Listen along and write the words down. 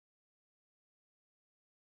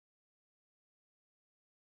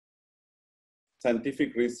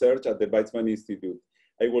scientific research at the Weizmann Institute.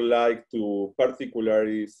 I would like to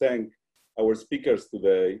particularly thank our speakers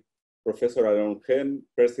today, Professor Aharonson,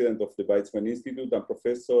 President of the Weizmann Institute, and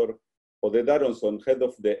Professor Oded Aharonson, Head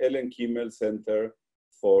of the Ellen Kimmel Center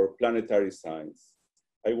for Planetary Science.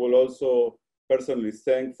 I will also personally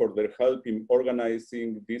thank for their help in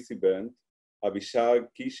organizing this event, Abhishek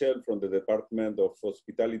Kishel from the Department of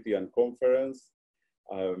Hospitality and Conference,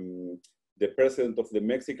 the President of the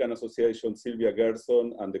Mexican Association, Silvia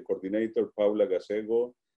Gerson, and the Coordinator, Paula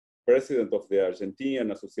Gallego, President of the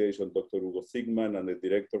Argentinian Association, Dr. Hugo Sigman, and the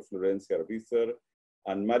Director, Florencia Arbizer,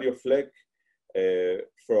 and Mario Fleck,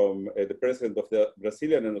 from the President of the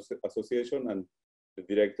Brazilian Association, and the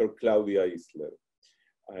Director, Claudia Isler.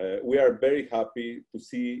 We are very happy to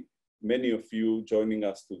see many of you joining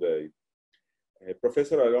us today.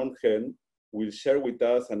 Professor Aharonson will share with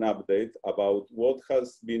us an update about what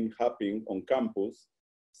has been happening on campus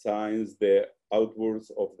since the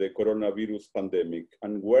outburst of the coronavirus pandemic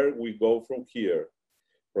and where we go from here.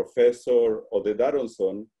 Professor Oded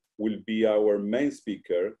Aharonson will be our main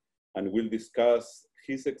speaker and will discuss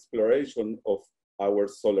his exploration of our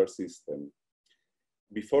solar system.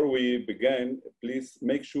 Before we begin, please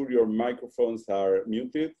make sure your microphones are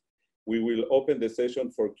muted. We will open the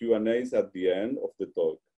session for Q&As at the end of the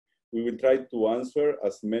talk. We will try to answer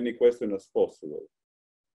as many questions as possible.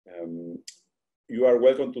 You are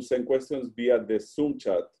welcome to send questions via the Zoom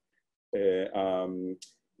chat.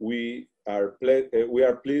 We are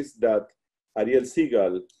pleased that Ariel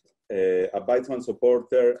Segal, a Weizmann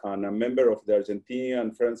supporter and a member of the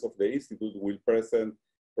Argentinian Friends of the Institute, will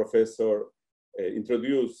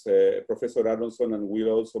introduce Professor Aharonson and will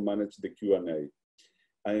also manage the Q&A.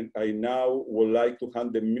 And I now would like to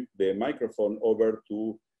hand the microphone over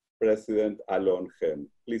to President Aharonson.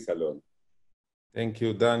 Please, Alon. Thank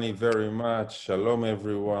you, Danny, very much. Shalom,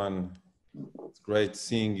 everyone. It's great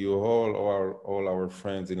seeing you all our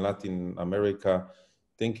friends in Latin America.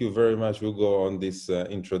 Thank you very much, Hugo, on this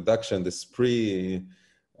introduction, this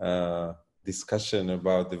discussion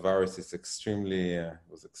about the virus is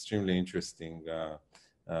was extremely interesting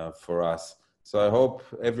for us. So I hope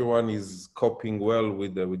everyone is coping well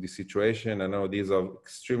with the situation. I know these are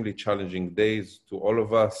extremely challenging days to all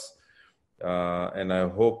of us. And I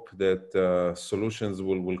hope that solutions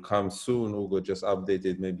will come soon. Hugo just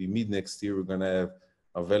updated, maybe mid next year, we're gonna have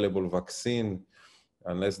available vaccine,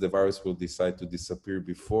 unless the virus will decide to disappear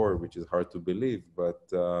before, which is hard to believe. But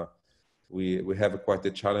we have quite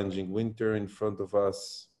a challenging winter in front of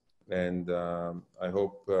us. And I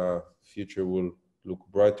hope future will look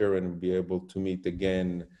brighter and be able to meet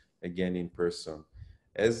again in person.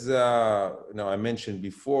 As I mentioned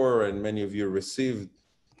before, and many of you received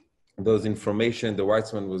those information, the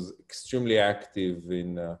Weizmann was extremely active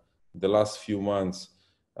in the last few months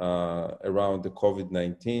around the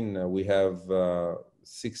COVID-19. We have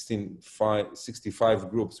 65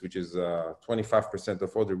 groups, which is 25%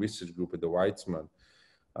 of all the research group at the Weizmann,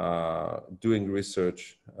 doing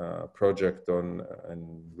research project on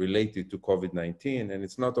and related to COVID-19. And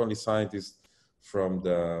it's not only scientists from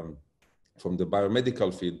the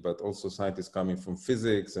biomedical field, but also scientists coming from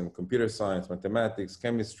physics and computer science, mathematics,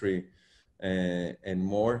 chemistry, and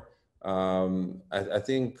more. I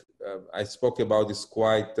think I spoke about this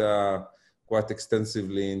quite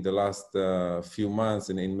extensively in the last few months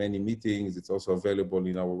and in many meetings. It's also available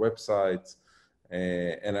in our website.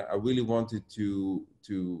 And I really wanted to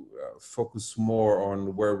focus more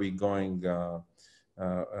on where we're going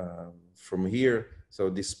from here. So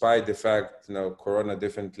despite the fact, Corona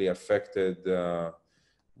definitely affected the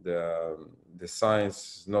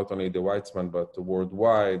science, not only the Weizmann, but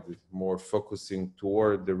worldwide, more focusing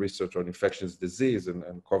toward the research on infectious disease and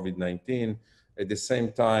COVID-19. At the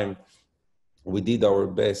same time, we did our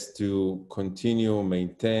best to continue,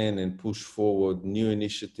 maintain, and push forward new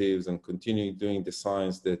initiatives and continue doing the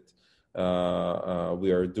science that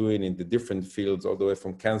we are doing in the different fields, all the way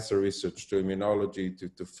from cancer research to immunology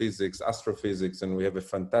to physics, astrophysics. And we have a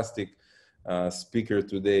fantastic speaker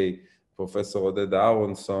today, Professor Oded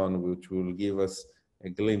Aharonson, which will give us a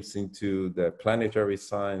glimpse into the planetary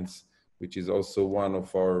science, which is also one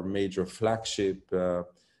of our major flagship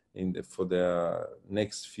for the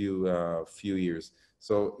next few years.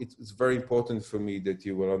 So it's very important for me that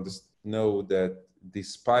you will know that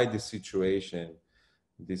despite the situation,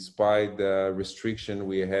 despite the restriction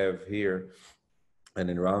we have here and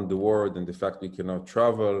around the world and the fact we cannot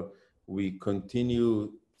travel, we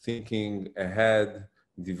continue thinking ahead,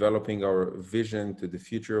 developing our vision to the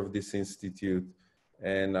future of this institute.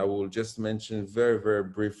 And I will just mention very, very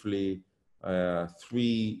briefly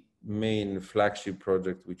three main flagship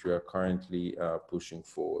projects which we are currently pushing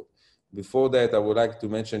forward. Before that, I would like to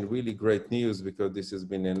mention really great news because this has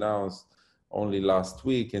been announced only last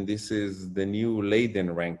week, and this is the new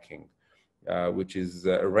Leiden ranking, which is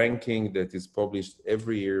a ranking that is published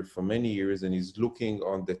every year for many years and is looking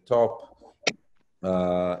on the top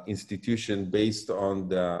institution based on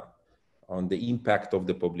the impact of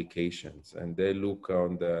the publications. And they look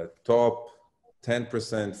on the top 10%,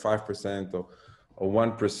 5%, or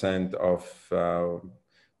 1% of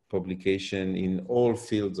publication in all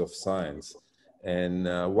fields of science. And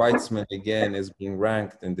Weizmann, again, has been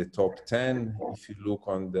ranked in the top 10. If you look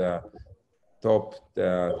on the top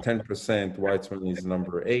 10%, Weizmann is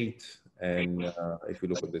number 8. And if you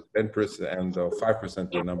look at the 10% and the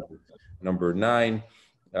 5%, we're number 9.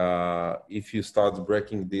 If you start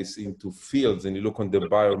breaking this into fields and you look on the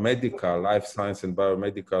biomedical, life science and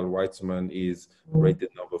biomedical, Weizmann is rated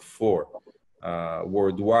number 4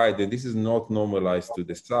 worldwide. And this is not normalized to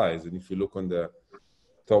the size. And if you look on the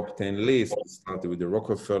top 10 list, started with the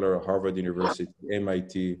Rockefeller, Harvard University,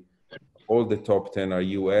 MIT, all the top 10 are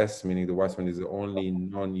US, meaning the Weizmann is the only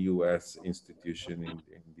non-US institution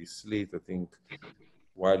in this list. I think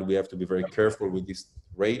while we have to be very careful with this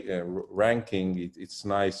ranking, it's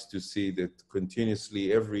nice to see that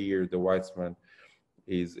continuously every year the Weizmann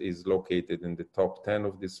is located in the top 10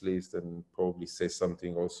 of this list, and probably say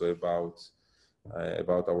something also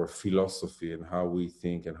about our philosophy and how we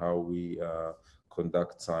think and how we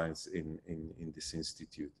conduct science in this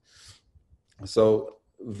institute. So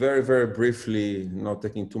very, very briefly, not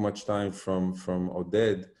taking too much time from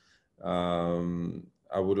Oded,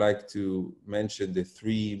 I would like to mention the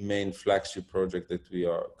 3 main flagship projects that we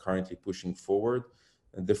are currently pushing forward.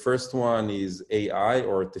 And the first one is AI,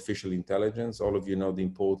 or artificial intelligence. All of you know the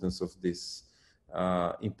importance of this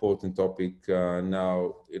important topic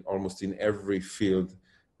now almost in every field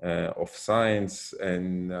of science.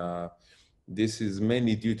 And this is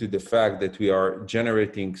mainly due to the fact that we are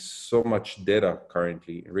generating so much data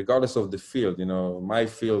currently, regardless of the field. You know, my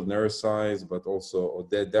field, neuroscience, but also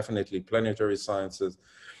definitely planetary sciences,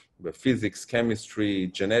 but physics, chemistry,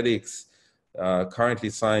 genetics. Currently,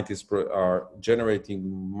 scientists are generating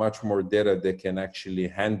much more data they can actually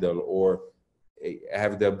handle, or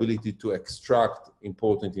have the ability to extract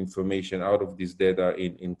important information out of this data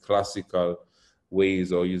in classical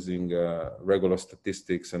ways, or using regular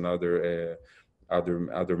statistics and other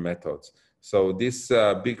methods. So this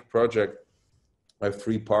big project have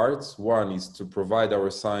 3 parts. One is to provide our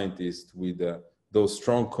scientists with those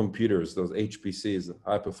strong computers, those HPCs,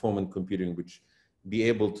 high performance computing, which be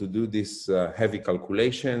able to do these heavy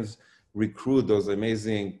calculations, recruit those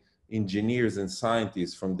amazing engineers and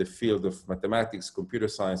scientists from the field of mathematics, computer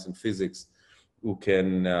science, and physics, who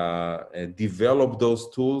can develop those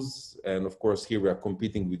tools. And of course, here we are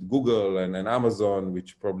competing with Google and Amazon,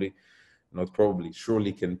 which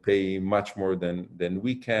surely can pay much more than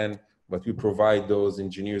we can, but we provide those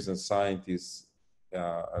engineers and scientists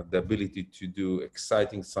the ability to do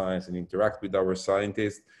exciting science and interact with our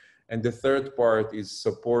scientists. And the third part is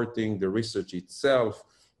supporting the research itself,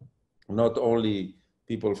 not only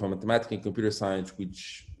people from mathematics and computer science,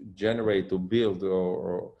 which generate or build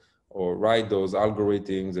or write those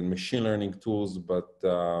algorithms and machine learning tools, but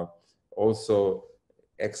also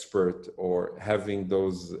expert, or having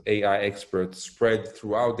those AI experts spread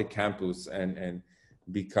throughout the campus and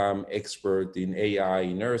become expert in AI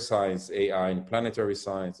in neuroscience, AI in planetary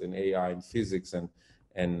science, and AI in physics, and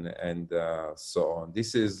so on.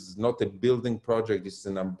 This is not a building project, it's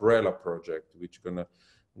an umbrella project which is gonna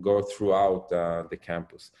go throughout the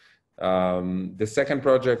campus. The second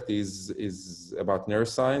project is about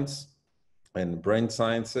neuroscience and brain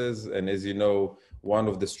sciences. And as you know, one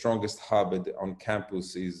of the strongest hubs on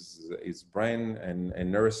campus is brain and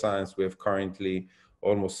neuroscience. We have currently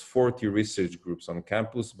almost 40 research groups on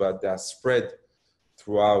campus, but they are spread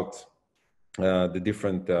throughout the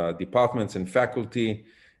different departments and faculty.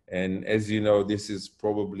 And as you know, this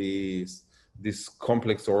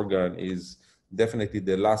complex organ is definitely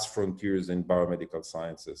the last frontiers in biomedical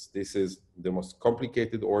sciences. This is the most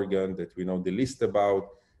complicated organ that we know the least about,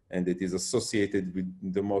 and it is associated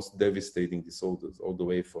with the most devastating disorders, all the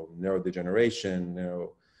way from neurodegeneration,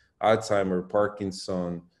 Alzheimer,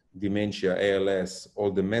 Parkinson, dementia, ALS,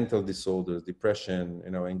 all the mental disorders, depression,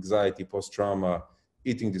 anxiety, post-trauma,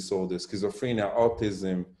 eating disorders, schizophrenia,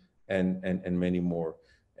 autism, and many more.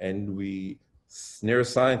 And we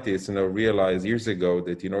neuroscientists realized years ago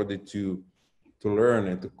that in order to learn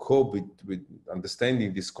and to cope with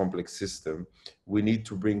understanding this complex system, we need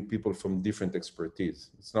to bring people from different expertise.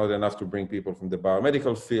 It's not enough to bring people from the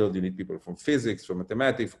biomedical field. You need people from physics, from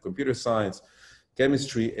mathematics, from computer science,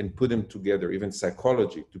 chemistry, and put them together, even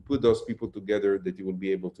psychology, to put those people together that you will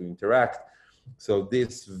be able to interact. So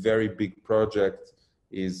this very big project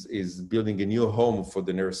is building a new home for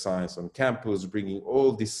the neuroscience on campus, bringing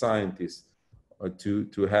all these scientists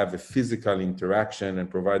to have a physical interaction and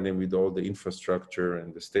provide them with all the infrastructure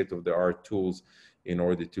and the state-of-the-art tools in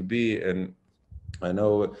order to be. And I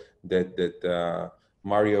know that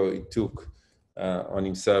Mario took on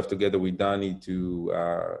himself, together with Danny,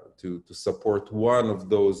 to support one of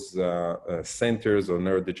those centers on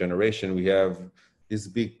neurodegeneration. We have this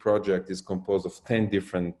big project is composed of 10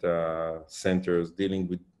 different centers dealing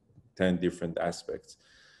with 10 different aspects.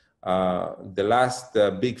 The last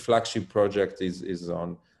big flagship project is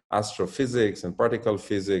on astrophysics and particle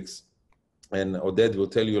physics. And Oded will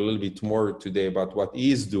tell you a little bit more today about what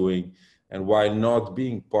he is doing, and while not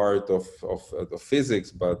being part of physics,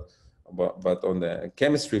 but on the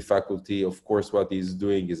chemistry faculty, of course, what he's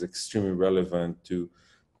doing is extremely relevant to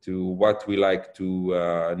what we like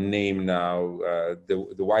to name now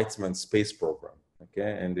the Weizmann space program.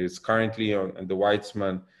 Okay, and it's currently on the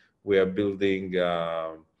Weizmann, we are building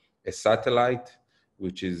a satellite,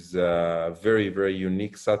 which is a very, very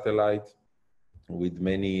unique satellite with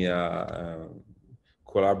many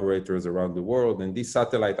collaborators around the world. And this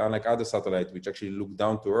satellite, unlike other satellites, which actually look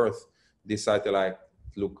down to Earth, this satellite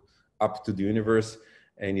look up to the universe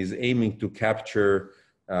and is aiming to capture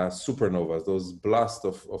supernovas, those blasts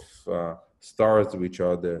of stars, which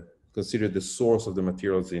are considered the source of the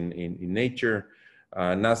materials in nature.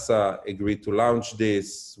 NASA agreed to launch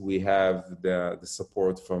this. We have the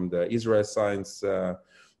support from the Israel Science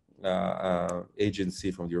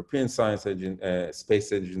Agency, from the European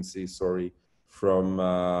Space Agency, sorry, from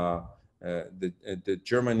the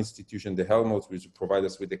German institution, the Helmholtz, which provide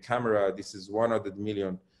us with the camera. This is $100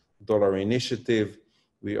 million initiative.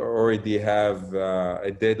 We already have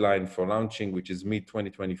a deadline for launching, which is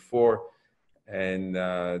mid-2024. And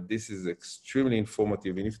this is extremely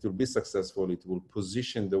informative. And if it will be successful, it will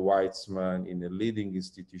position the Weizmann in a leading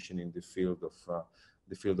institution in the field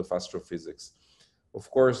of astrophysics. Of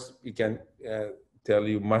course, we can tell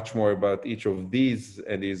you much more about each of these,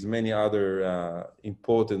 and there's many other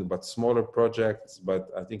important but smaller projects, but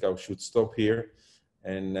I think I should stop here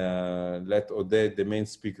and let Oded, the main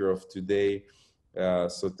speaker of today.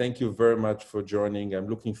 So thank you very much for joining. I'm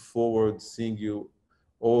looking forward to seeing you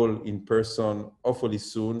all in person, hopefully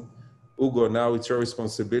soon. Ugo, now it's your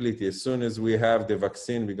responsibility. As soon as we have the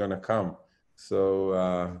vaccine, we're gonna come.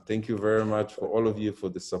 So thank you very much for all of you, for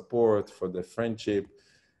the support, for the friendship.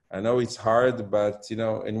 I know it's hard, but you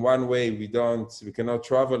know, in one way we cannot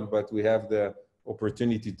travel, but we have the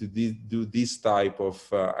opportunity to do this type of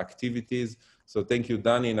activities. So thank you,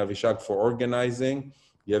 Danny and Avishag, for organizing.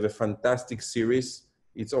 You have a fantastic series.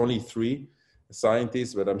 It's only 3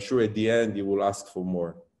 scientists, but I'm sure at the end you will ask for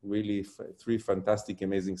more. Really 3 fantastic,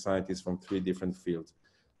 amazing scientists from 3 different fields.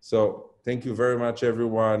 So thank you very much,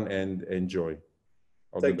 everyone, and enjoy.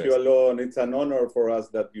 Thank you, Alon. It's an honor for us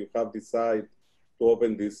that you have decided to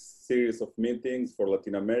open this series of meetings for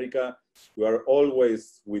Latin America. You are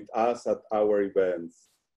always with us at our events.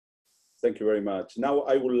 Thank you very much. Now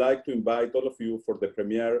I would like to invite all of you for the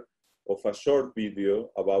premiere of a short video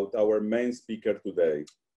about our main speaker today.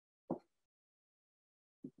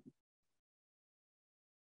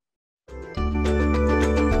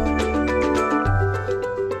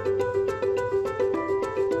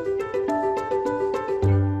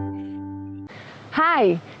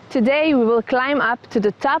 Hi, today we will climb up to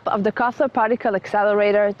the top of the Kotler Particle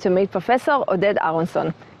Accelerator to meet Professor Oded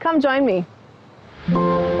Aharonson. Come join me.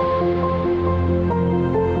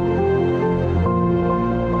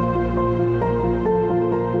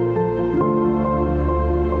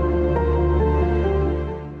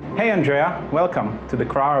 Hey Andrea, welcome to the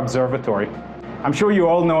Krar Observatory. I'm sure you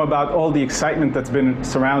all know about all the excitement that's been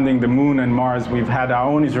surrounding the moon and Mars. We've had our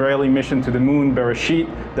own Israeli mission to the moon, Bereshit,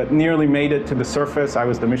 that nearly made it to the surface. I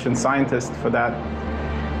was the mission scientist for that.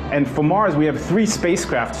 And for Mars, we have 3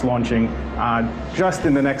 spacecrafts launching just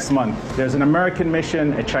in the next month. There's an American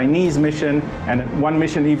mission, a Chinese mission, and 1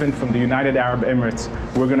 mission even from the United Arab Emirates.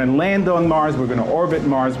 We're going to land on Mars, we're going to orbit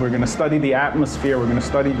Mars, we're going to study the atmosphere, we're going to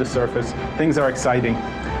study the surface. Things are exciting.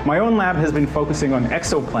 My own lab has been focusing on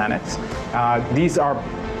exoplanets. These are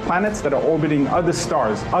planets that are orbiting other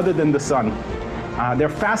stars other than the sun. They're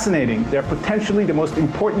fascinating. They're potentially the most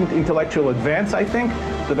important intellectual advance, I think,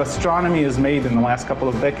 that astronomy has made in the last couple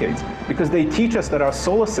of decades, because they teach us that our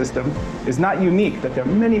solar system is not unique, that there are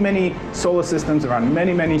many, many solar systems around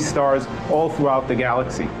many, many stars all throughout the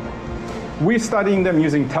galaxy. We're studying them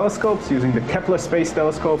using telescopes, using the Kepler Space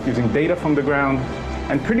Telescope, using data from the ground,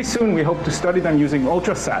 and pretty soon we hope to study them using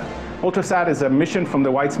ultrasat, Ultrasat is a mission from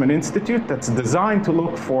the Weizmann Institute that's designed to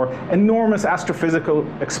look for enormous astrophysical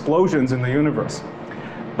explosions in the universe.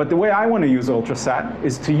 But the way I want to use Ultrasat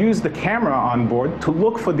is to use the camera on board to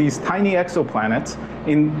look for these tiny exoplanets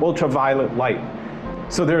in ultraviolet light.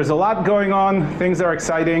 So there's a lot going on, things are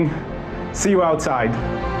exciting. See you outside.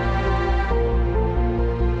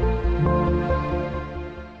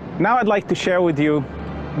 Now I'd like to share with you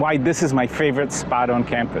why this is my favorite spot on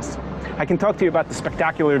campus. I can talk to you about the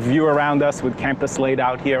spectacular view around us with campus laid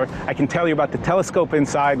out here. I can tell you about the telescope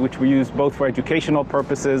inside, which we use both for educational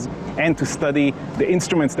purposes and to study the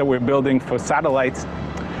instruments that we're building for satellites.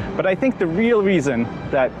 But I think the real reason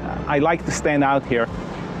that I like to stand out here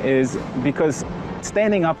is because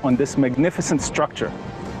standing up on this magnificent structure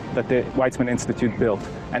that the Weizmann Institute built,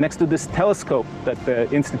 and next to this telescope that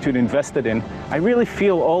the Institute invested in, I really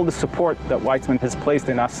feel all the support that Weizmann has placed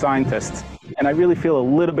in us scientists, and I really feel a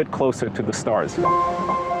little bit closer to the stars.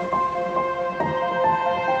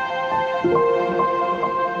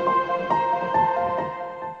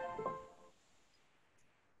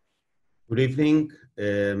 Good evening.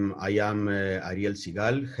 I am Ariel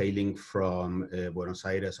Sigal, hailing from Buenos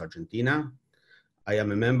Aires, Argentina. I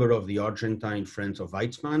am a member of the Argentine Friends of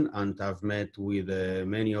Weizmann, and I've met with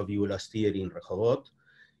many of you last year in Rehovot.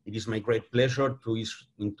 It is my great pleasure to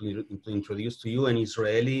introduce to you an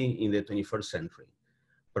Israeli in the 21st century.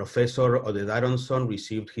 Professor Oded Aharonson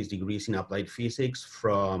received his degrees in applied physics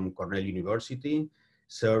from Cornell University,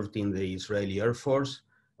 served in the Israeli Air Force,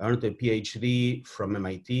 earned a PhD from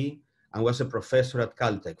MIT, and was a professor at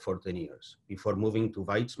Caltech for 10 years, before moving to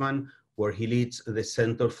Weizmann, where he leads the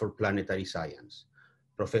Center for Planetary Science.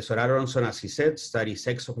 Professor Aharonson, as he said, studies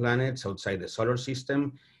exoplanets outside the solar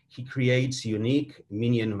system. He creates unique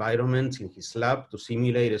mini environments in his lab to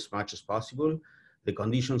simulate as much as possible the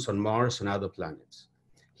conditions on Mars and other planets.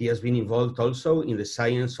 He has been involved also in the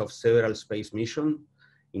science of several space missions,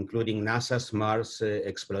 including NASA's Mars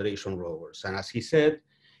exploration rovers. And as he said,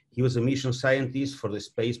 he was a mission scientist for the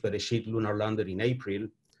Space Bereshit lunar lander in April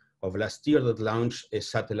of last year that launched a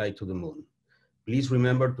satellite to the moon. Please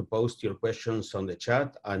remember to post your questions on the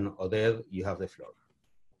chat, and Oded, you have the floor.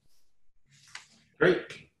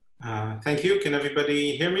 Great. Thank you. Can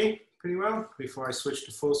everybody hear me pretty well before I switch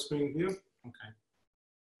to full screen view?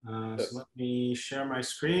 Okay. So let me share my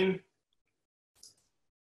screen.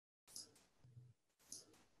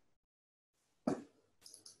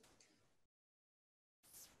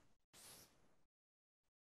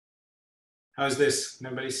 How's this? Can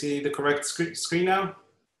everybody see the correct screen now?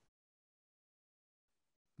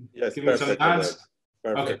 Yes, Give me some nods.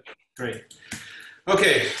 Perfect. Okay, great.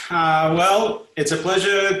 Okay, well, it's a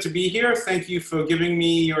pleasure to be here. Thank you for giving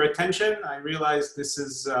me your attention. I realize this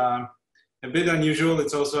is a bit unusual.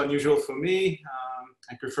 It's also unusual for me.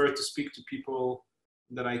 I prefer to speak to people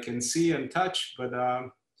that I can see and touch, but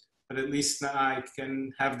at least I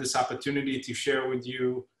can have this opportunity to share with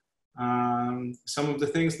you some of the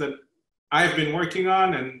things that I've been working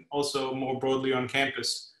on, and also more broadly on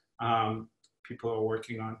campus, people are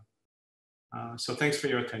working on. So thanks for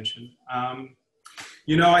your attention.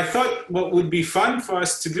 You know, I thought what would be fun for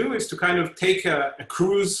us to do is to kind of take a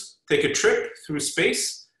cruise, take a trip through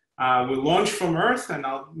space. We'll launch from Earth, and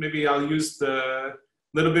maybe I'll use the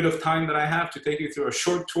little bit of time that I have to take you through a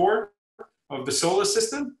short tour of the solar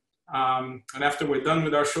system. And after we're done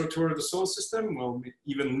with our short tour of the solar system, we'll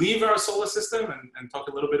even leave our solar system and talk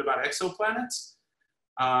a little bit about exoplanets.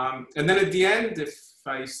 And then at the end, if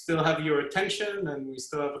I still have your attention and we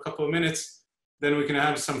still have a couple of minutes, then we can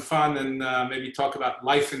have some fun and maybe talk about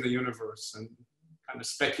life in the universe and kind of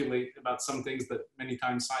speculate about some things that many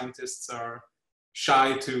times scientists are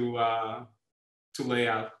shy to lay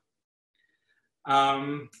out.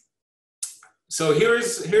 So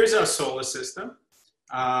here's our solar system.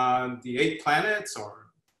 The 8 planets, or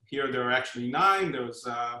here there are actually 9. There was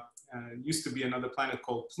used to be another planet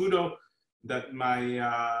called Pluto that my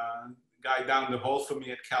guy down the hall from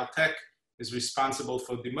me at Caltech is responsible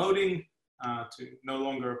for demoting to no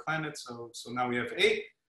longer a planet. So now we have 8,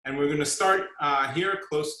 and we're going to start here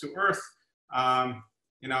close to Earth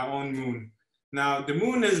in our own moon. Now, the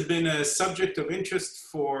moon has been a subject of interest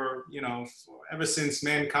for, ever since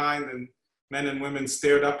mankind and men and women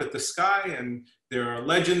stared up at the sky, and there are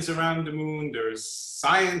legends around the moon, there's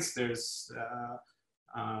science, there's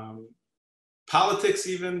politics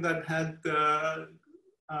even that had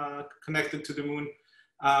connected to the moon.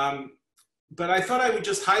 But I thought I would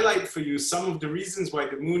just highlight for you some of the reasons why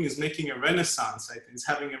the moon is making a renaissance. I think it's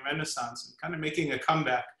having a renaissance and kind of making a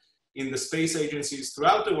comeback in the space agencies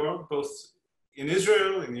throughout the world, both in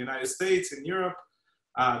Israel, in the United States, in Europe.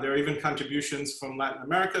 There are even contributions from Latin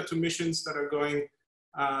America to missions that are going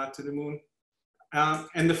to the moon.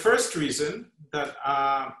 And the first reason that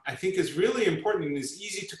I think is really important and is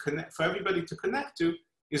easy to connect for everybody to connect to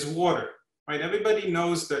is water, right? Everybody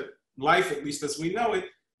knows that life, at least as we know it,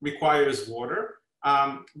 requires water.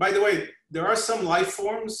 By the way, there are some life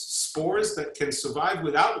forms, spores, that can survive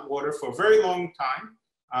without water for a very long time.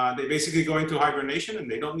 They basically go into hibernation and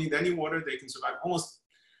they don't need any water. They can survive almost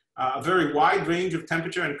a very wide range of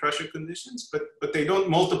temperature and pressure conditions, but they don't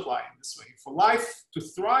multiply in this way. For life to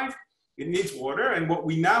thrive, it needs water. And what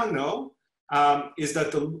we now know is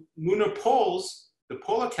that the lunar poles, the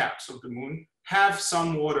polar caps of the moon, have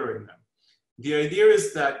some water in them. The idea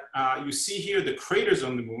is that you see here the craters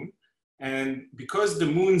on the moon, and because the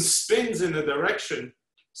moon spins in a direction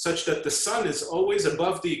such that the sun is always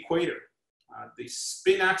above the equator, the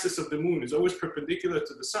spin axis of the moon is always perpendicular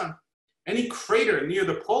to the sun, any crater near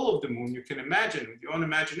the pole of the moon, you can imagine with your own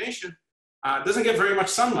imagination, doesn't get very much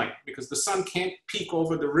sunlight because the sun can't peek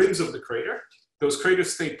over the rims of the crater. Those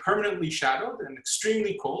craters stay permanently shadowed and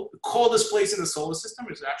extremely cold. The coldest place in the solar system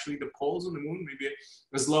is actually the poles of the moon, maybe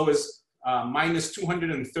as low as minus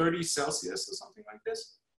 230 Celsius or something like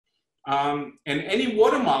this. And any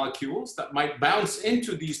water molecules that might bounce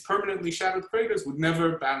into these permanently shadowed craters would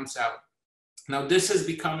never bounce out. Now, this has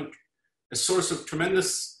become a source of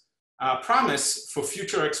tremendous promise for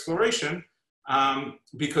future exploration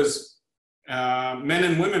because men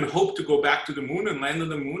and women hope to go back to the moon and land on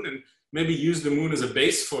the moon and maybe use the moon as a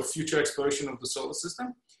base for future exploration of the solar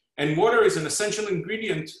system. And water is an essential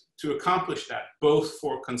ingredient to accomplish that, both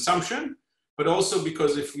for consumption, but also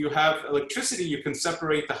because if you have electricity, you can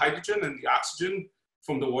separate the hydrogen and the oxygen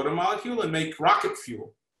from the water molecule and make rocket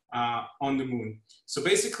fuel on the moon. So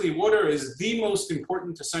basically, water is the most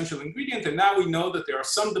important essential ingredient. And now we know that there are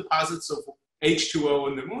some deposits of H2O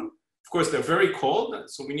on the moon. Of course, they're very cold,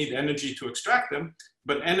 so we need energy to extract them.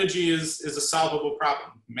 But energy is a solvable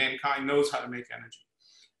problem. Mankind knows how to make energy.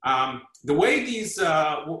 The way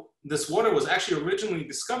this water was actually originally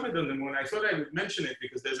discovered on the moon, I thought I would mention it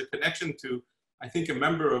because there's a connection to, I think, a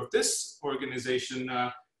member of this organization.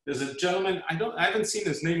 There's a gentleman, I haven't seen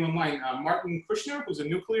his name online, Martin Kushner, who's a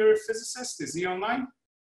nuclear physicist. Is he online?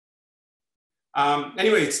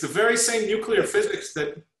 Anyway, it's the very same nuclear physics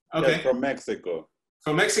that, okay. Yes, from Mexico.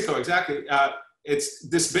 From Mexico, exactly. It's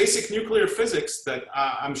this basic nuclear physics that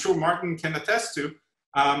I'm sure Martin can attest to,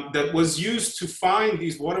 that was used to find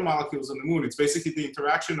these water molecules on the moon. It's basically the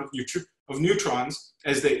interaction of neutrons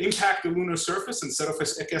as they impact the lunar surface and set off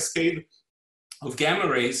a cascade of gamma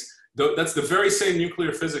rays. That's the very same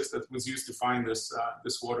nuclear physics that was used to find this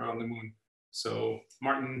water on the moon. So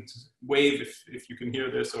Martin, wave if you can hear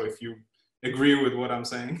this or if you agree with what I'm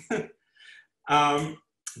saying.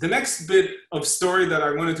 The next bit of story that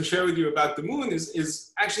I wanted to share with you about the moon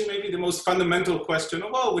is actually maybe the most fundamental question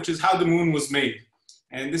of all, which is how the moon was made.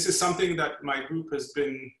 And this is something that my group has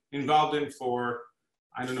been involved in for,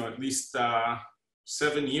 I don't know, at least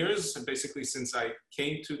 7 years, basically since I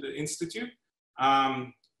came to the Institute.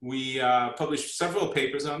 We published several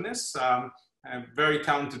papers on this. A very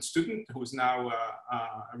talented student who is now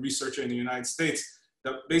a researcher in the United States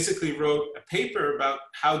that basically wrote a paper about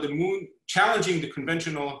how the moon, challenging the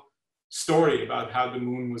conventional story about how the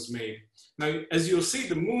moon was made. Now, as you'll see,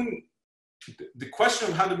 the moon, the question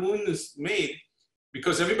of how the moon is made,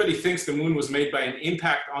 because everybody thinks the moon was made by an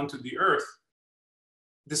impact onto the Earth,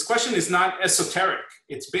 this question is not esoteric.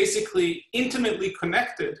 It's basically intimately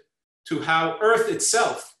connected to how Earth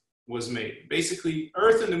itself was made. Basically,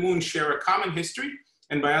 Earth and the moon share a common history,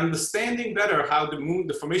 and by understanding better how the moon,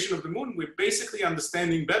 the formation of the moon, we're basically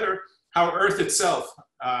understanding better how Earth itself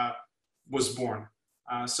was born.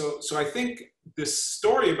 So I think this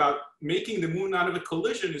story about making the moon out of a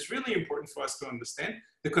collision is really important for us to understand.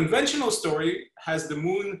 The conventional story has the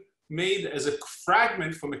moon made as a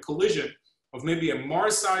fragment from a collision of maybe a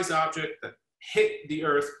Mars-sized object that hit the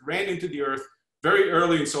Earth, ran into the Earth very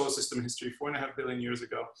early in solar system history, 4.5 billion years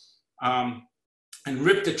ago, and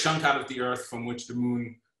ripped a chunk out of the Earth from which the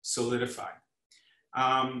moon solidified.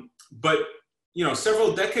 But you know,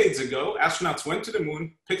 several decades ago, astronauts went to the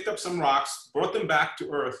moon, picked up some rocks, brought them back to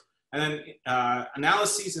Earth, and then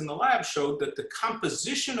analyses in the lab showed that the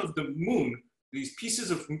composition of the moon, these pieces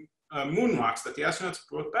of moon rocks that the astronauts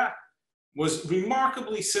brought back, was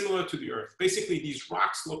remarkably similar to the Earth. Basically, these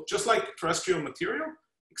rocks look just like terrestrial material,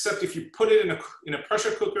 except if you put it in a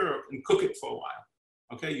pressure cooker and cook it for a while.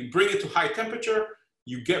 Okay, you bring it to high temperature,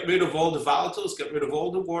 you get rid of all the volatiles, get rid of all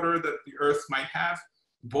the water that the Earth might have,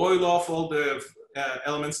 boil off all the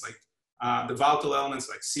elements like the volatile elements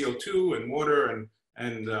like CO2 and water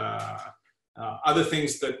and other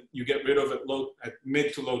things that you get rid of at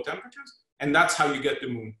mid to low temperatures. And that's how you get the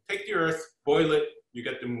moon. Take the Earth, boil it, you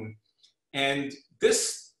get the moon. And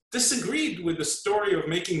this disagreed with the story of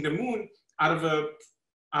making the moon out of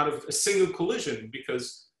a single collision,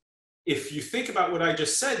 because if you think about what I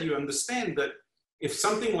just said, you understand that if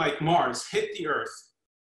something like Mars hit the Earth,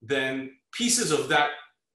 then pieces of that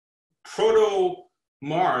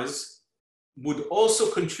proto-Mars would also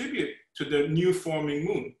contribute to the new forming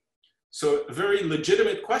moon. So a very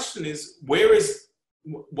legitimate question is,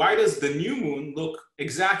 why does the new moon look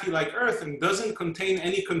exactly like Earth and doesn't contain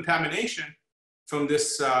any contamination from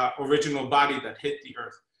this original body that hit the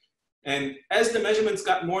Earth? And as the measurements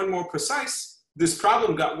got more and more precise, this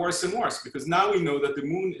problem got worse and worse, because now we know that the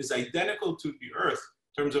moon is identical to the Earth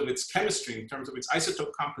in terms of its chemistry, in terms of its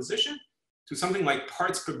isotope composition, to something like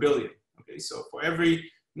parts per billion. Okay, so for every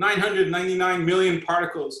 999 million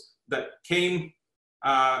particles that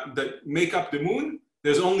that make up the moon,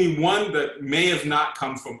 there's only one that may have not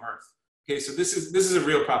come from Earth. Okay, so this is a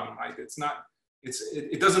real problem, right?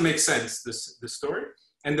 It doesn't make sense, this story.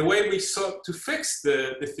 And the way we sought to fix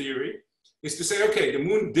the theory is to say, okay, the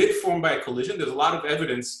moon did form by a collision. There's a lot of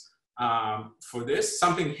evidence for this.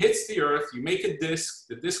 Something hits the Earth, you make a disk,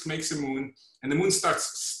 the disk makes a moon, and the moon starts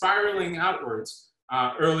spiraling outwards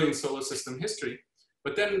early in solar system history.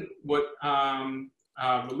 But then what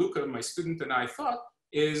Maluka, my student, and I thought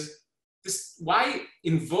is, why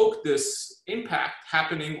invoke this impact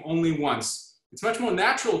happening only once? It's much more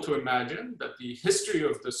natural to imagine that the history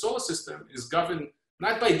of the solar system is governed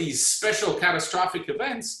not by these special catastrophic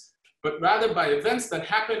events, but rather by events that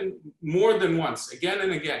happen more than once, again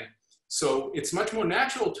and again. So it's much more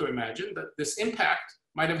natural to imagine that this impact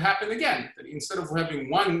might have happened again, that instead of having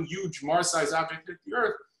one huge Mars-sized object hit the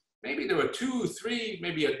Earth, maybe there were 2, 3,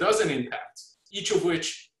 maybe a dozen impacts, each of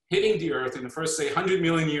which hitting the Earth in the first, say, 100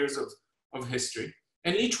 million years of history.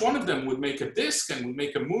 And each one of them would make a disk and would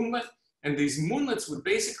make a moonlet. And these moonlets would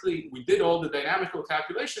basically, we did all the dynamical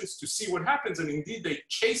calculations to see what happens. And indeed, they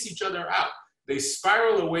chase each other out. They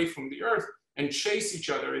spiral away from the Earth and chase each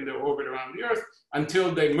other in their orbit around the Earth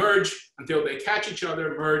until they merge, until they catch each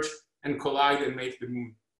other, merge, and collide and make the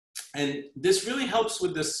moon. And this really helps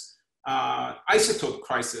with this isotope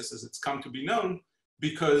crisis, as it's come to be known,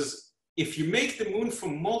 because if you make the moon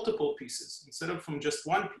from multiple pieces instead of from just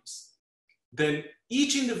one piece, then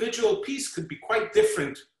each individual piece could be quite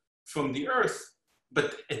different from the Earth,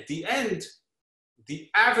 but at the end, the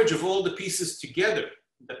average of all the pieces together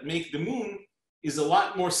that make the moon is a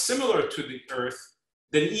lot more similar to the Earth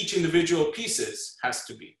than each individual pieces has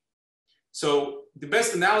to be. So the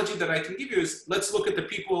best analogy that I can give you is, let's look at the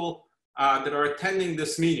people that are attending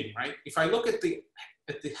this meeting, right? If I look at the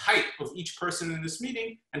height of each person in this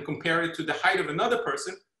meeting and compare it to the height of another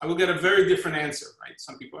person, I will get a very different answer, right?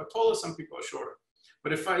 Some people are taller, some people are shorter.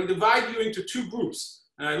 But if I divide you into two groups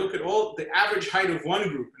and I look at all the average height of one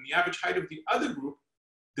group and the average height of the other group,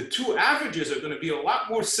 the two averages are going to be a lot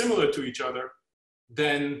more similar to each other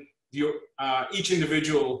than each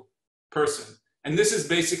individual person. And this is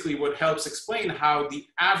basically what helps explain how the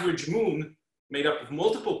average moon made up of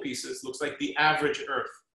multiple pieces looks like the average Earth.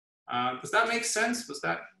 Does that make sense? Was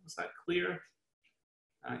that clear?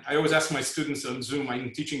 I always ask my students on Zoom,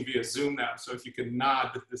 I'm teaching via Zoom now, so if you could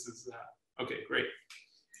nod that this is, okay, great.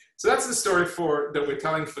 So that's the story that we're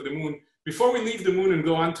telling for the moon. Before we leave the moon and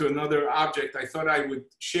go on to another object, I thought I would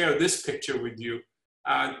share this picture with you.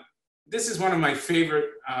 This is one of my favorite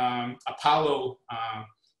Apollo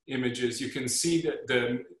images. You can see that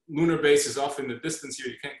the lunar base is off in the distance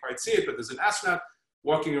here. You can't quite see it, but there's an astronaut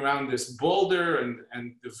walking around this boulder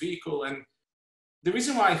and the vehicle. And the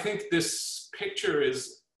reason why I think this picture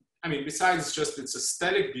is, I mean, besides just its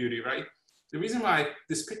aesthetic beauty, right? The reason why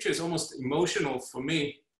this picture is almost emotional for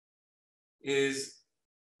me is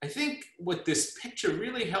I think what this picture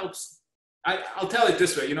really helps, I'll tell it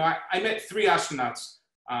this way, you know, I met 3 astronauts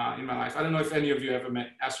in my life. I don't know if any of you ever met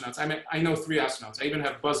astronauts. I know 3 astronauts. I even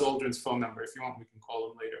have Buzz Aldrin's phone number. If you want, we can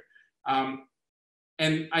call him later.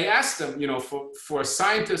 And I asked them, you know, for a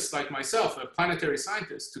scientist like myself, a planetary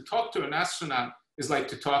scientist, to talk to an astronaut is like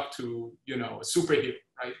to talk to, you know, a superhero,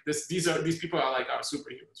 right? These people are like our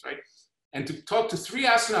superheroes, right? And to talk to 3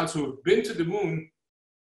 astronauts who have been to the moon,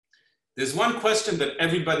 there's one question that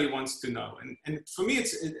everybody wants to know. And for me,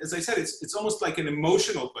 as I said, it's almost like an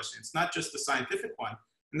emotional question. It's not just a scientific one.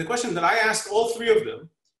 And the question that I asked all 3 of them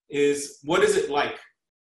is, what is it like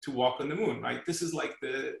to walk on the moon, right? This is like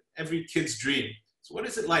every kid's dream. So what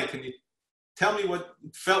is it like? Can you tell me what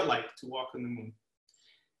it felt like to walk on the moon?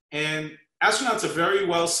 And astronauts are very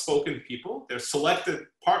well-spoken people. They're selected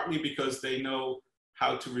partly because they know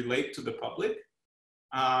how to relate to the public.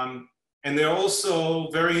 And they're also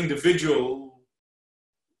very individual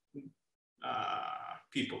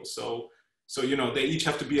people. So So, you know, they each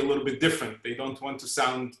have to be a little bit different. They don't want to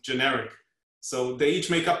sound generic. So they each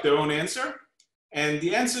make up their own answer, and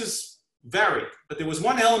the answers varied. But there was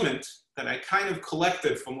one element that I kind of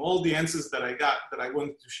collected from all the answers that I got that I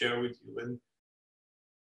wanted to share with you.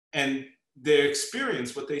 And their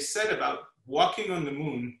experience, what they said about walking on the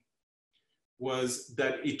moon, was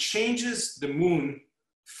that it changes the moon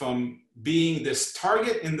from being this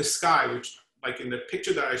target in the sky, which, like in the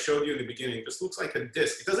picture that I showed you in the beginning, just looks like a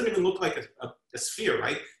disk. It doesn't even look like a sphere,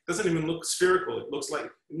 right? It doesn't even look spherical. It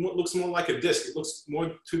looks more like a disk. It looks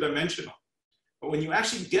more two-dimensional. But when you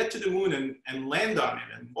actually get to the moon and land on it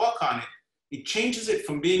and walk on it, it changes it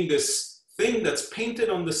from being this thing that's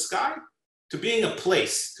painted on the sky to being a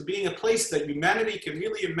place that humanity can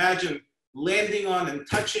really imagine landing on and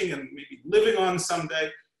touching and maybe living on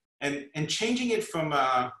someday, and changing it from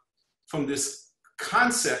this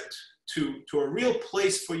concept to a real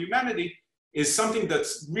place for humanity is something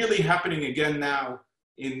that's really happening again now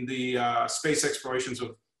in the space explorations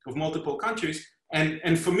of multiple countries.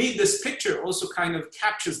 And for me, this picture also kind of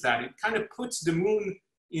captures that. It kind of puts the moon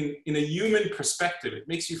in a human perspective. It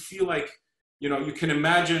makes you feel like, you know, you can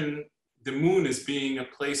imagine the moon as being a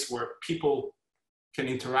place where people can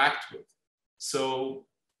interact with. So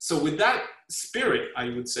with that spirit, I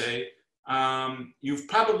would say, you've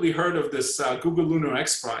probably heard of this Google Lunar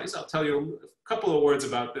X Prize. I'll tell you a couple of words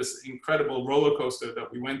about this incredible roller coaster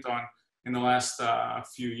that we went on in the last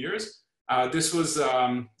few years. This was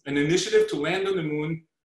an initiative to land on the moon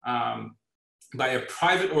by a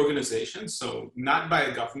private organization, so not by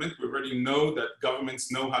a government. We already know that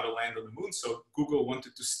governments know how to land on the moon, so Google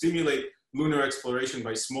wanted to stimulate lunar exploration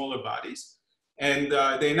by smaller bodies. And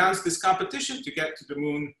they announced this competition to get to the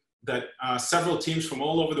moon that several teams from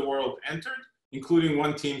all over the world entered, including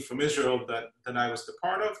one team from Israel that I was the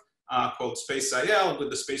part of, called Space IL, with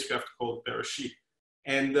the spacecraft called Bereshit.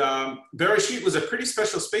 And Bereshit was a pretty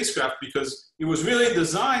special spacecraft because it was really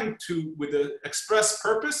designed with the express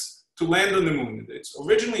purpose to land on the moon.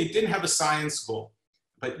 Originally, it didn't have a science goal.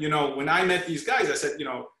 But, you know, when I met these guys, I said, you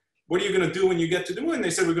know, what are you going to do when you get to the moon? They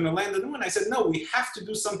said, we're going to land on the moon. I said, no, we have to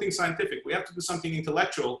do something scientific. We have to do something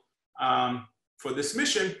intellectual for this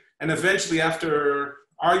mission. And eventually, after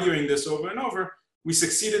arguing this over and over, we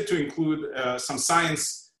succeeded to include some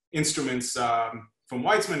science instruments from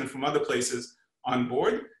Weizmann and from other places on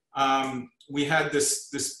board. We had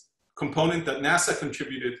this component that NASA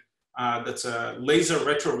contributed that's a laser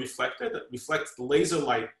retroreflector that reflects the laser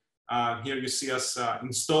light. Here you see us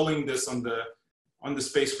installing this on the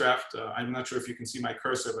spacecraft. I'm not sure if you can see my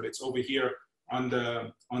cursor, but it's over here on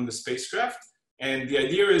the spacecraft. And the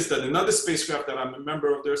idea is that another spacecraft that I'm a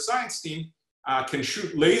member of their science team can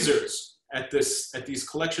shoot lasers at these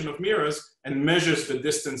collection of mirrors and measures the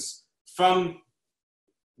distance from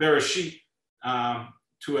Bereshit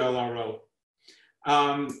to LRO.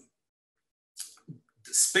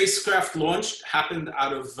 Spacecraft launch happened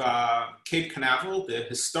out of Cape Canaveral, the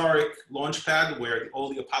historic launch pad where all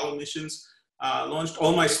the Apollo missions launched.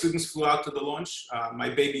 All my students flew out to the launch. My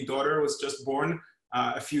baby daughter was just born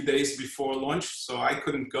a few days before launch, so I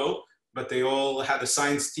couldn't go, but they all had a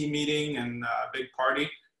science team meeting and a big party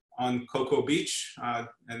on Cocoa Beach.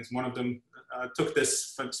 And one of them took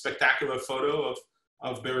this spectacular photo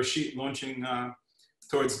of Bereshit launching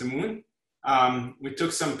towards the moon. We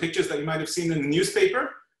took some pictures that you might have seen in the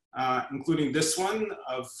newspaper, including this one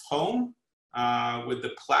of home with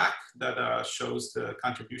the plaque that shows the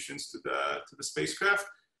contributions to the spacecraft.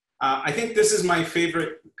 I think this is my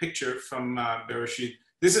favorite picture from Bereshit.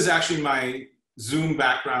 This is actually my Zoom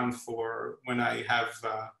background for when I have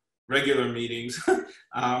regular meetings.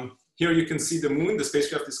 Here you can see the moon. The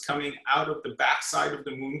spacecraft is coming out of the backside of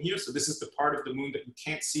the moon here. So this is the part of the moon that you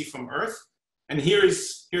can't see from Earth. And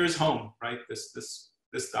here's home, right? This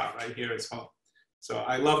dot right here is home. So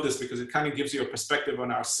I love this because it kind of gives you a perspective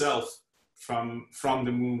on ourselves from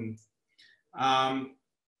the moon.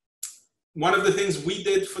 One of the things we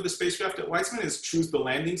did for the spacecraft at Weizmann is choose the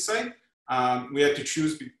landing site. We had to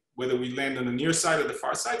choose whether we land on the near side or the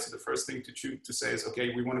far side. So the first thing to say is,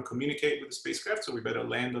 okay, we want to communicate with the spacecraft, so we better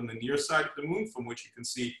land on the near side of the moon from which you can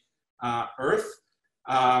see Earth.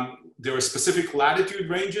 There are specific latitude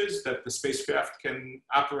ranges that the spacecraft can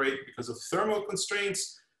operate because of thermal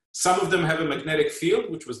constraints. Some of them have a magnetic field,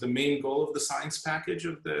 which was the main goal of the science package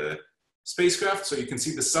of the spacecraft. So you can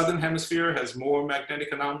see the southern hemisphere has more magnetic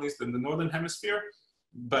anomalies than the northern hemisphere.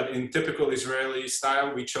 But in typical Israeli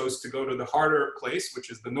style, we chose to go to the harder place,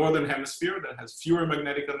 which is the northern hemisphere that has fewer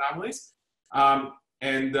magnetic anomalies.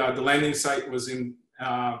 The landing site was in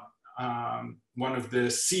one of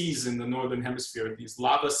the seas in the northern hemisphere, these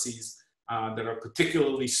lava seas that are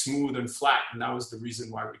particularly smooth and flat, and that was the reason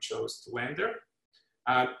why we chose to land there.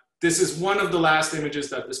 This is one of the last images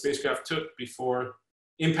that the spacecraft took before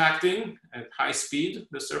impacting at high speed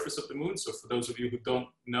the surface of the moon. So for those of you who don't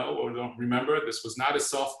know or don't remember, this was not a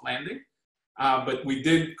soft landing, but we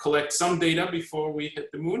did collect some data before we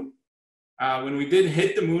hit the moon. When we did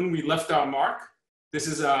hit the moon, we left our mark. This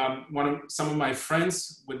is some of my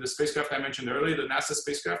friends with the spacecraft I mentioned earlier, the NASA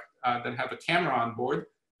spacecraft that have a camera on board,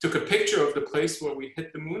 took a picture of the place where we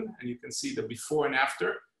hit the moon, and you can see the before and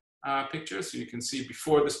after picture. So you can see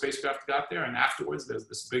before the spacecraft got there, and afterwards there's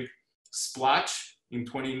this big splotch in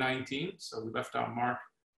 2019. So we left our mark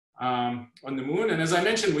on the moon. And as I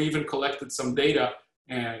mentioned, we even collected some data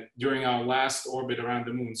during our last orbit around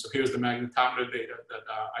the moon. So here's the magnetometer data that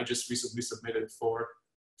I just recently submitted for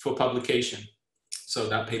publication. So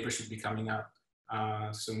that paper should be coming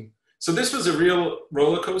out soon. So this was a real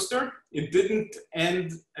roller coaster. It didn't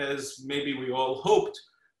end as maybe we all hoped.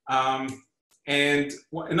 And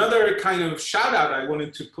another kind of shout out I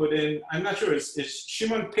wanted to put in, I'm not sure, is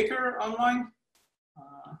Shimon Picker online?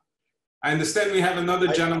 I understand we have another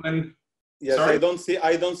gentleman. Yes, Sorry?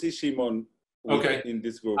 I don't see Shimon in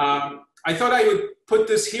this group. I thought I would put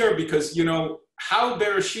this here because, you know, how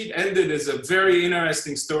Bereshit ended is a very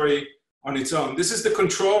interesting story on its own. This is the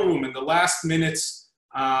control room in the last minutes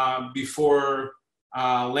before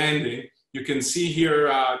landing. You can see here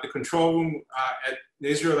the control room at the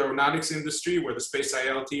Israel Aeronautics Industry, where the Space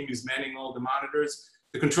IL team is manning all the monitors.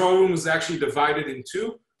 The control room is actually divided in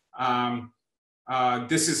two.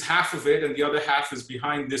 This is half of it, and the other half is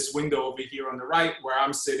behind this window over here on the right, where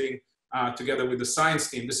I'm sitting together with the science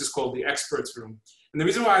team. This is called the experts room. And the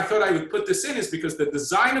reason why I thought I would put this in is because the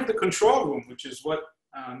design of the control room, which is what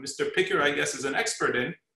Mr. Picker, I guess, is an expert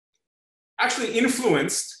in, actually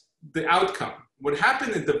influenced the outcome. What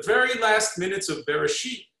happened in the very last minutes of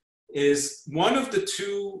Bereshit is one of the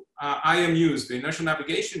two IMUs, the inertial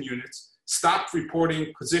navigation units, stopped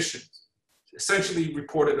reporting positions, essentially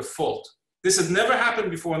reported a fault. This had never happened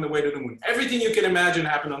before on the way to the moon. Everything you can imagine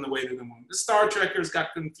happened on the way to the moon. The star trekkers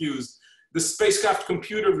got confused. The spacecraft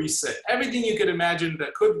computer reset. Everything you could imagine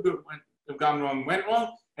that could have gone wrong went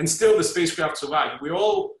wrong, and still the spacecraft survived. We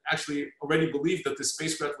all actually already believed that the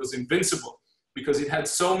spacecraft was invincible because it had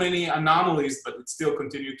so many anomalies, but it still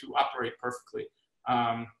continued to operate perfectly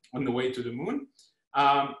on the way to the moon.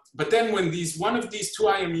 But then when one of these two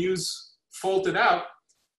IMUs faulted out,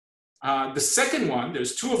 the second one,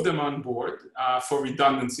 there's two of them on board for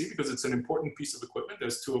redundancy because it's an important piece of equipment.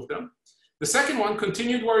 There's two of them. The second one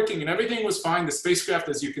continued working and everything was fine. The spacecraft,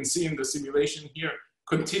 as you can see in the simulation here,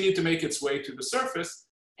 continued to make its way to the surface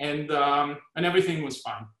and everything was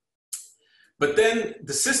fine. But then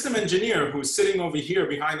the system engineer who's sitting over here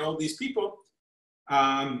behind all these people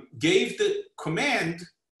gave the command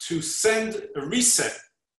to send a reset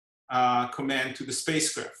command to the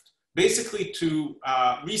spacecraft, basically to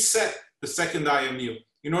reset the second IMU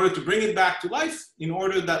in order to bring it back to life, in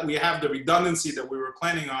order that we have the redundancy that we were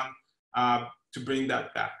planning on to bring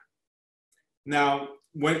that back. Now,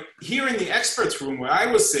 here in the experts room where I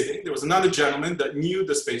was sitting, there was another gentleman that knew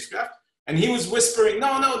the spacecraft, and he was whispering,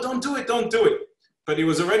 no, don't do it, don't do it. But it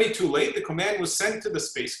was already too late. The command was sent to the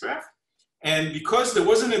spacecraft, and because there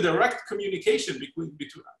wasn't a direct communication between,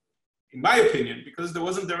 in my opinion, because there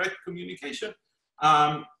wasn't direct communication,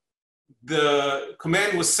 the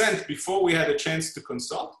command was sent before we had a chance to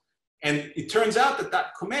consult. And it turns out that that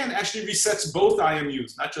command actually resets both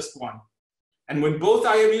IMUs, not just one. And when both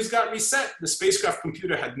IMUs got reset, the spacecraft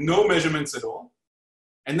computer had no measurements at all.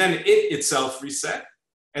 And then it itself reset.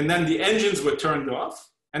 And then the engines were turned off.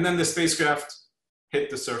 And then the spacecraft hit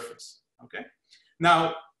the surface, okay?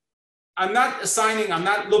 Now, I'm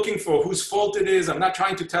not looking for whose fault it is. I'm not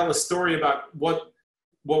trying to tell a story about what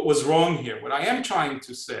was wrong here. What I am trying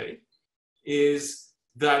to say is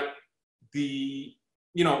that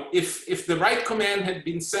if the right command had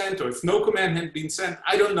been sent or if no command had been sent,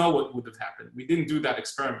 I don't know what would have happened. We didn't do that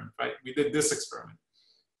experiment, right? We did this experiment.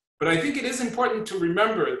 But I think it is important to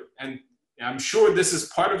remember, and I'm sure this is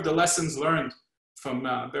part of the lessons learned from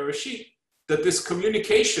Bereshit, that this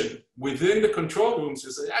communication within the control rooms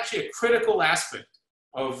is actually a critical aspect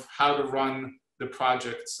of how to run the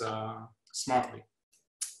projects smartly.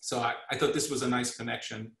 So I thought this was a nice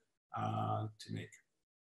connection to make.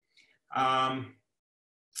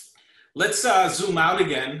 Let's zoom out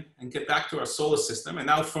again and get back to our solar system. And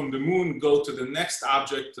now from the moon, go to the next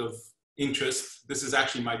object of interest. This is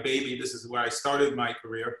actually my baby. This is where I started my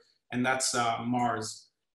career, and that's Mars.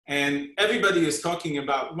 And everybody is talking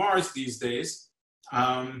about Mars these days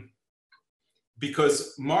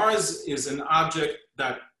because Mars is an object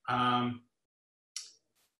that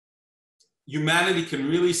humanity can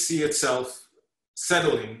really see itself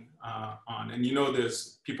settling on. And you know,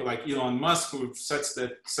 there's people like Elon Musk who set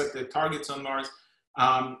their targets on Mars.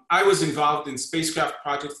 I was involved in spacecraft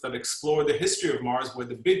projects that explore the history of Mars, where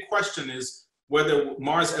the big question is whether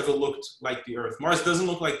Mars ever looked like the Earth. Mars doesn't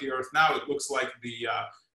look like the Earth now. It looks like the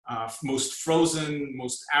most frozen,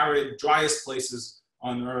 most arid, driest places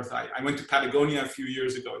on Earth. I went to Patagonia a few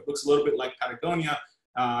years ago. It looks a little bit like Patagonia.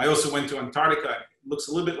 I also went to Antarctica. It looks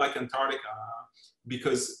a little bit like Antarctica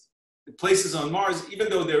because the places on Mars, even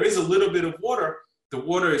though there is a little bit of water, the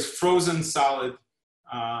water is frozen solid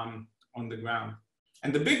on the ground.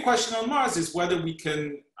 And the big question on Mars is whether we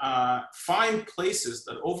can find places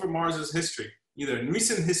that over Mars's history, either in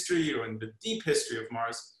recent history or in the deep history of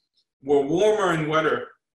Mars, were warmer and wetter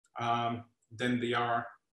than they are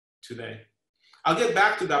today. I'll get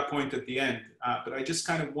back to that point at the end, but I just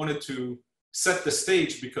kind of wanted to set the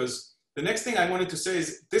stage because the next thing I wanted to say is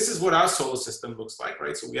this is what our solar system looks like,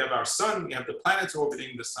 right? So we have our sun, we have the planets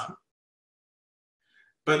orbiting the sun.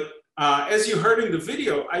 But as you heard in the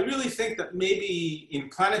video, I really think that maybe in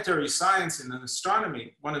planetary science and in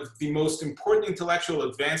astronomy, one of the most important intellectual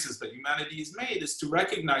advances that humanity has made is to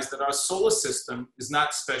recognize that our solar system is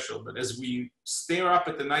not special, but as we stare up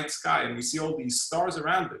at the night sky and we see all these stars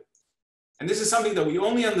around it, and this is something that we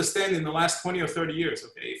only understand in the last 20 or 30 years,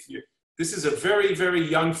 okay? This is a very, very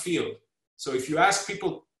young field. So if you ask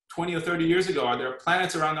people 20 or 30 years ago, are there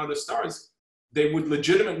planets around other stars? They would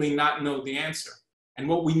legitimately not know the answer. And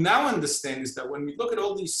what we now understand is that when we look at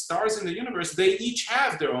all these stars in the universe, they each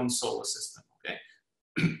have their own solar system,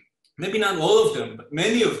 okay? Maybe not all of them, but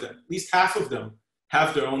many of them, at least half of them,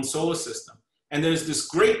 have their own solar system. And there's this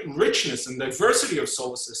great richness and diversity of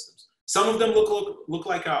solar systems. Some of them look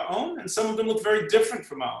like our own, and some of them look very different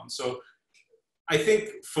from our own. So I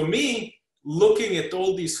think for me, looking at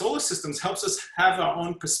all these solar systems helps us have our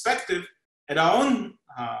own perspective at our own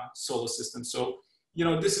solar system. So, you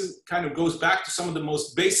know, this is kind of goes back to some of the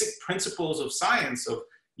most basic principles of science of,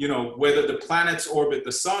 you know, whether the planets orbit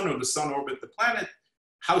the sun or the sun orbit the planet,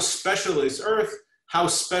 how special is Earth, how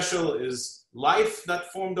special is life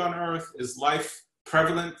that formed on Earth, is life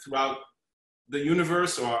prevalent throughout the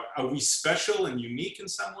universe, or are we special and unique in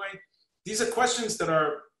some way? These are questions that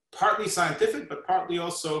are partly scientific, but partly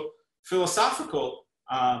also philosophical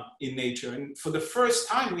in nature. And for the first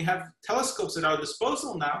time, we have telescopes at our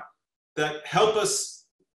disposal now that help us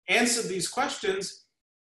answer these questions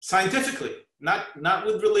scientifically, not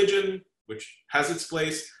with religion, which has its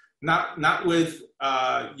place, not with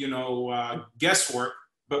guesswork,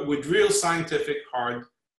 but with real scientific hard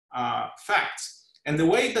facts. And the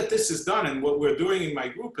way that this is done, and what we're doing in my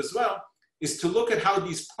group as well, is to look at how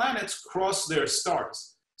these planets cross their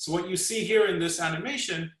stars. So what you see here in this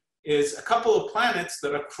animation is a couple of planets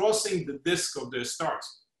that are crossing the disk of their stars.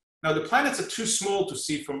 Now the planets are too small to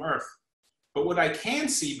see from Earth, but what I can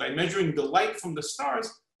see by measuring the light from the stars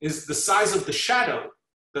is the size of the shadow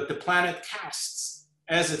that the planet casts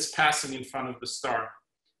as it's passing in front of the star.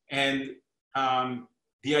 And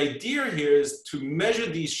the idea here is to measure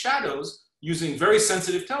these shadows using very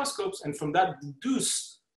sensitive telescopes, and from that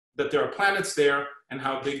deduce that there are planets there and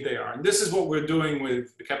how big they are. And this is what we're doing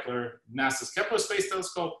with the NASA's Kepler Space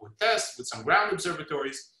Telescope, with TESS, with some ground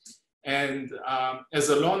observatories. And as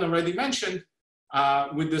Alon already mentioned,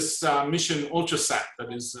 with this mission Ultrasat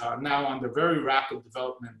that is now under very rapid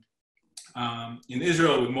development in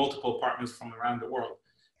Israel with multiple partners from around the world.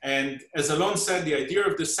 And as Alon said, the idea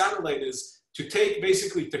of this satellite is to take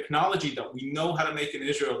basically technology that we know how to make in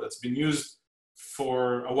Israel that's been used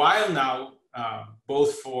for a while now,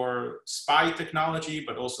 both for spy technology,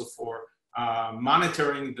 but also for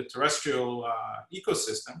monitoring the terrestrial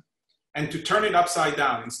ecosystem, and to turn it upside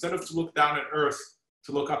down. Instead of to look down at Earth,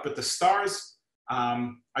 to look up at the stars.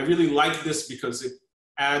 I really like this because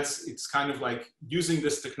it's kind of like using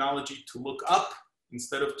this technology to look up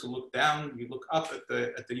instead of to look down. You look up at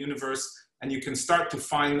the universe, and you can start to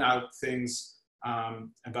find out things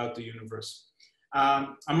about the universe.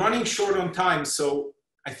 I'm running short on time, so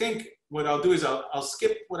I think what I'll do is I'll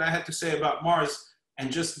skip what I had to say about Mars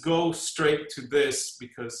and just go straight to this,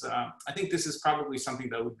 because I think this is probably something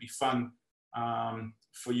that would be fun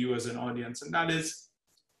for you as an audience. And that is,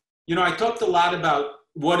 you know, I talked a lot about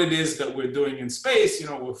what it is that we're doing in space. You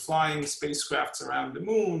know, we're flying spacecrafts around the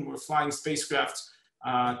moon, we're flying spacecrafts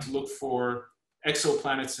to look for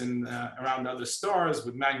exoplanets around other stars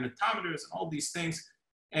with magnetometers and all these things.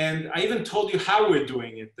 And I even told you how we're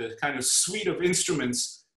doing it, the kind of suite of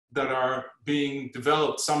instruments that are being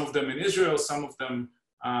developed, some of them in Israel, some of them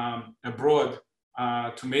abroad,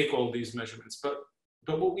 to make all these measurements.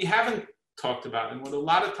 But what we haven't talked about, and what a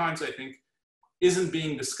lot of times I think isn't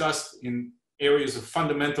being discussed in areas of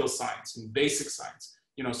fundamental science and basic science.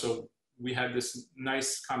 You know, so we had this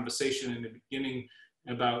nice conversation in the beginning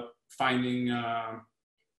about finding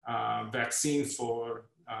vaccine for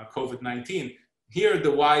COVID-19. Here,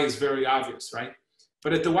 the why is very obvious, right?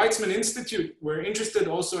 But at the Weizmann Institute, we're interested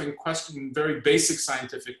also in questioning very basic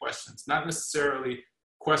scientific questions, not necessarily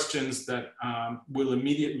questions that will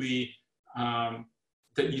immediately,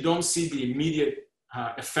 that you don't see the immediate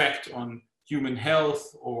effect on human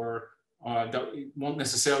health, or that won't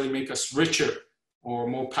necessarily make us richer or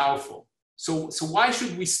more powerful. So why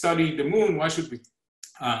should we study the moon? Why should we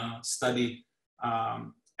study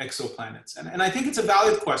exoplanets? And I think it's a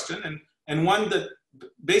valid question, and one that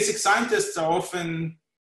basic scientists are often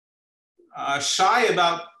shy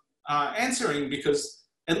about answering, because,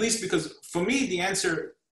 at least because for me, the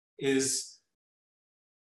answer is,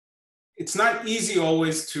 it's not easy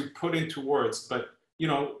always to put into words, but you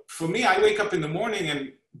know, for me, I wake up in the morning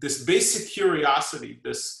and this basic curiosity,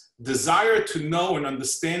 this desire to know and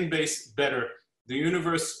understand better the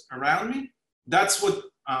universe around me, that's what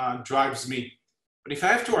drives me. But if I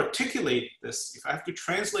have to articulate this, if I have to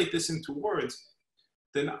translate this into words,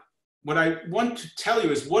 then what I want to tell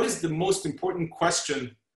you is, what is the most important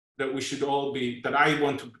question that we should all be, that I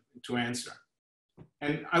want to answer?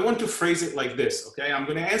 And I want to phrase it like this, okay? I'm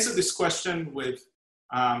gonna answer this question with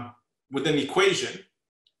an equation,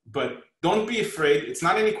 but don't be afraid. It's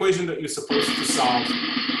not an equation that you're supposed to solve.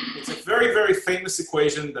 It's a very, very famous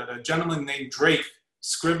equation that a gentleman named Drake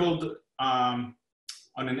scribbled on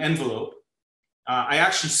an envelope. I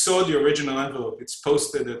actually saw the original envelope. It's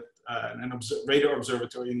posted at an radar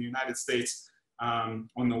observatory in the United States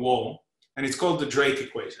on the wall. And it's called the Drake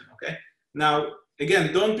equation, okay? Now,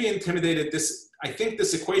 again, don't be intimidated. I think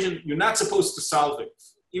this equation, you're not supposed to solve it.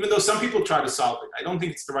 Even though some people try to solve it, I don't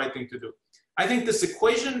think it's the right thing to do. I think this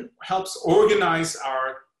equation helps organize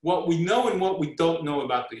what we know and what we don't know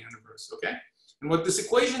about the universe, okay? And what this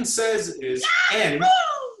equation says is n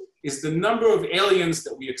is the number of aliens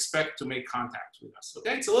that we expect to make contact with us,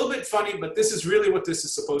 okay? It's a little bit funny, but this is really what this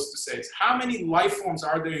is supposed to say. Is how many life forms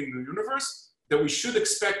are there in the universe that we should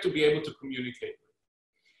expect to be able to communicate with?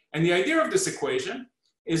 And the idea of this equation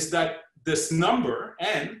is that this number,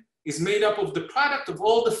 n, is made up of the product of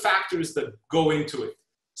all the factors that go into it.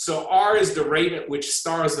 So R is the rate at which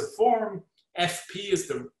stars form, Fp is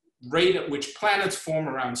the rate at which planets form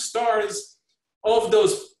around stars. Of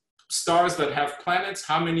those stars that have planets,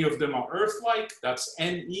 how many of them are Earth-like? That's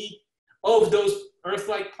Ne. Of those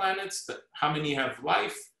Earth-like planets, how many have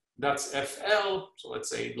life? That's Fl. So let's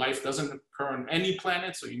say life doesn't occur on any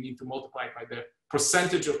planet, so you need to multiply it by the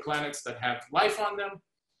percentage of planets that have life on them.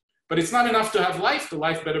 But it's not enough to have life. The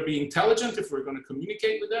life better be intelligent if we're going to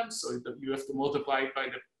communicate with them. So that you have to multiply it by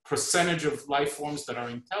the percentage of life forms that are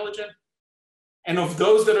intelligent. And of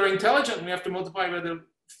those that are intelligent, we have to multiply by the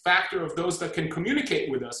factor of those that can communicate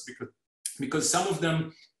with us, because some of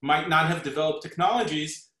them might not have developed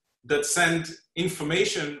technologies that send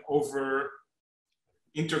information over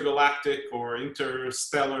intergalactic or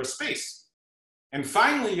interstellar space. And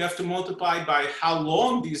finally, you have to multiply by how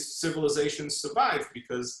long these civilizations survive,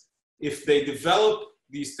 because if they develop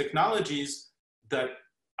these technologies that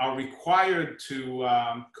are required to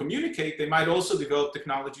communicate, they might also develop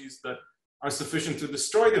technologies that are sufficient to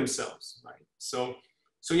destroy themselves, right? So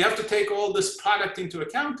you have to take all this product into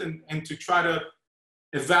account and to try to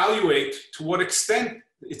evaluate to what extent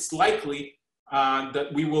it's likely that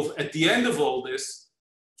we will, at the end of all this,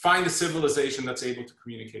 find a civilization that's able to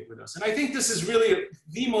communicate with us. And I think this is really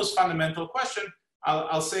the most fundamental question.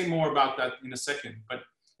 I'll say more about that in a second. But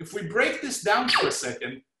if we break this down for a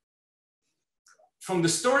second, from the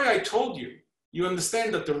story I told you, you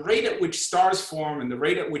understand that the rate at which stars form and the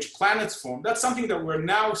rate at which planets form, that's something that we're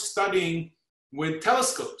now studying with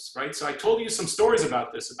telescopes, right? So I told you some stories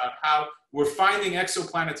about this, about how we're finding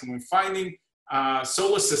exoplanets and we're finding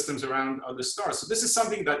solar systems around other stars. So this is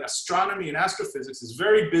something that astronomy and astrophysics is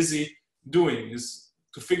very busy doing, is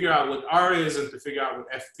to figure out what R is and to figure out what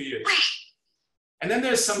Fp is. And then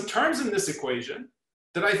there's some terms in this equation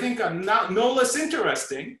that I think are no less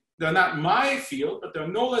interesting. They're not my field, but they're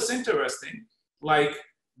no less interesting, like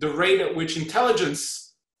the rate at which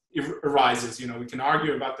intelligence arises. You know, we can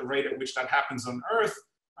argue about the rate at which that happens on Earth,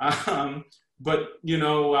 but you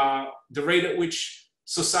know, the rate at which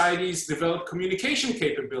societies develop communication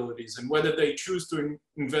capabilities and whether they choose to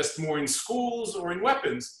invest more in schools or in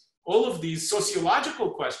weapons. All of these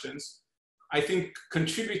sociological questions, I think,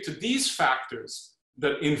 contribute to these factors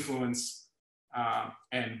that influence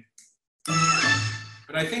N.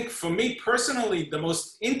 But I think for me personally, the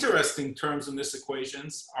most interesting terms in this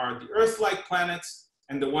equations are the Earth-like planets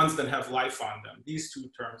and the ones that have life on them, these two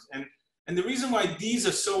terms. And the reason why these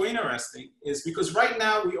are so interesting is because right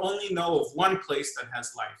now we only know of one place that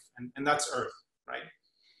has life, and that's Earth, right?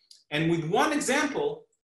 And with one example,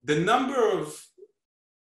 the number of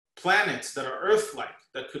planets that are Earth-like,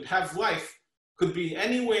 that could have life, could be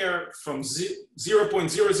anywhere from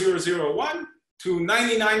 0.0001 to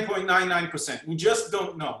 99.99%. We just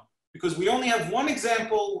don't know, because we only have one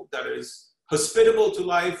example that is hospitable to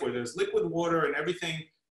life, where there's liquid water and everything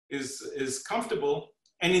is comfortable,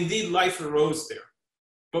 and indeed life arose there.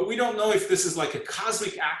 But we don't know if this is like a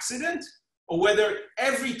cosmic accident, or whether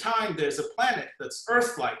every time there's a planet that's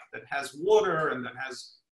Earth-like, that has water and that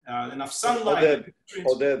has enough sunlight.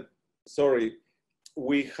 Oded, sorry,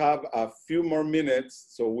 we have a few more minutes,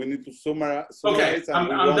 so we need to summarize, okay, and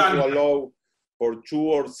we want to allow for 2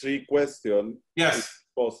 or 3 questions. Yes. If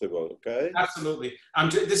possible, okay? Absolutely.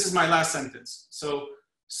 This is my last sentence. So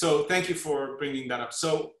thank you for bringing that up.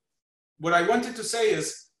 So what I wanted to say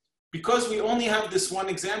is, because we only have this one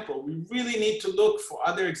example, we really need to look for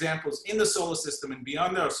other examples in the solar system and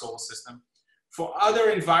beyond our solar system for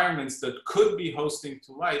other environments that could be hosting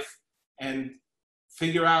to life, and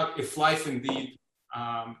figure out if life indeed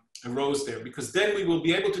arose there. Because then we will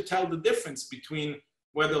be able to tell the difference between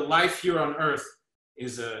whether life here on Earth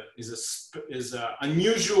is a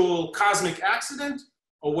unusual cosmic accident,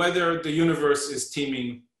 or whether the universe is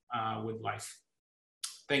teeming with life.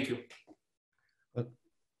 Thank you.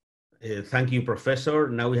 Thank you, Professor.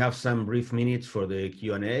 Now we have some brief minutes for the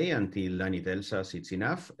Q&A until Danny tells us it's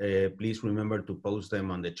enough. Please remember to post them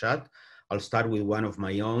on the chat. I'll start with one of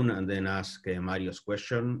my own and then ask Mario's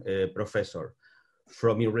question. Professor,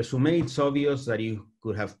 from your resume, it's obvious that you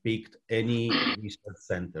could have picked any research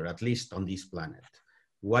center, at least on this planet.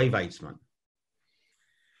 Why Weizmann?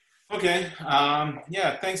 Okay,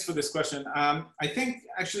 yeah, thanks for this question. I think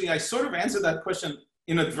actually I sort of answered that question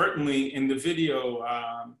inadvertently in the video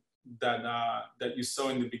that you saw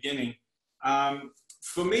in the beginning.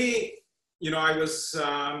 For me, you know, I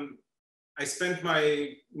spent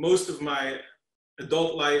most of my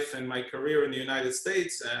adult life and my career in the United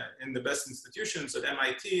States in the best institutions at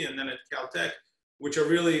MIT and then at Caltech, which are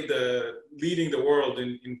really leading the world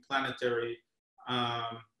in planetary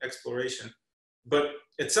exploration. But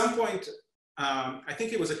at some point, I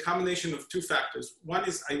think it was a combination of 2 factors. One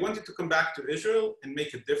is I wanted to come back to Israel and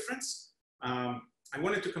make a difference. I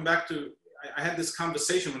wanted to come back to, I had this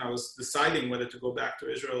conversation when I was deciding whether to go back to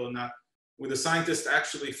Israel or not with a scientist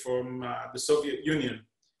actually from the Soviet Union,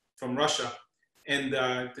 from Russia. And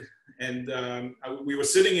we were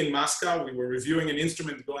sitting in Moscow, we were reviewing an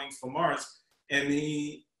instrument going for Mars, and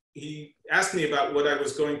he asked me about what I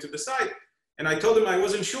was going to decide. And I told him I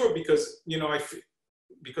wasn't sure because, you know,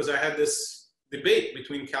 because I had this debate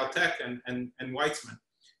between Caltech and Weizmann.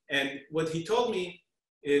 And what he told me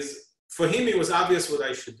is, for him, it was obvious what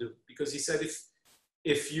I should do, because he said,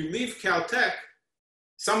 if you leave Caltech,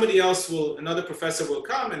 somebody else another professor will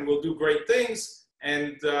come and will do great things.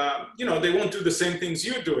 And, you know, they won't do the same things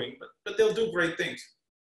you're doing, but they'll do great things.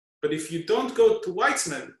 But if you don't go to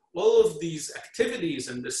Weizmann, all of these activities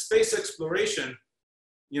and the space exploration,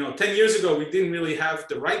 you know, 10 years ago, we didn't really have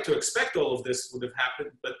the right to expect all of this would have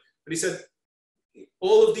happened. But he said,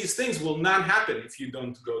 all of these things will not happen if you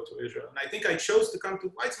don't go to Israel. And I think I chose to come to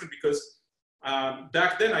Weizmann because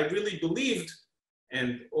back then I really believed,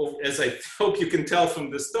 and as I hope you can tell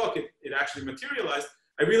from this talk, it actually materialized.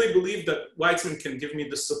 I really believe that Weizmann can give me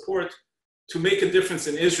the support to make a difference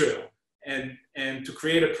in Israel and to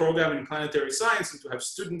create a program in planetary science and to have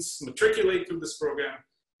students matriculate through this program.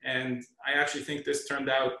 And I actually think this turned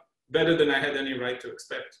out better than I had any right to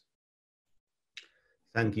expect.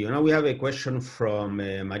 Thank you. Now we have a question from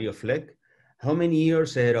Mario Fleck. How many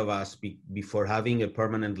years ahead of us before having a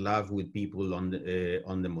permanent lab with people on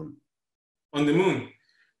the moon? On the moon?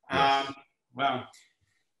 Yes. Wow.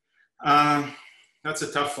 That's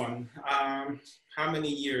a tough one. How many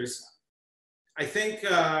years? I think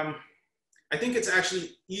it's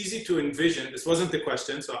actually easy to envision. This wasn't the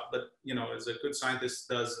question, but you know, as a good scientist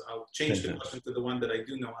does, I'll change the question to the one that I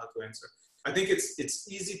do know how to answer. I think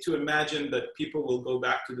it's easy to imagine that people will go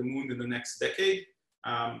back to the moon in the next decade.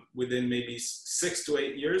 Within maybe 6 to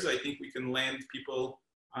 8 years, I think we can land people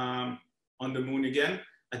on the moon again.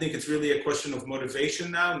 I think it's really a question of motivation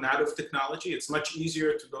now, not of technology. It's much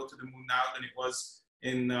easier to go to the moon now than it was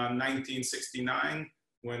in 1969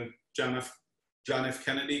 when John F.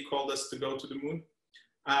 Kennedy called us to go to the moon.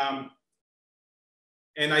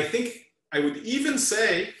 And I think I would even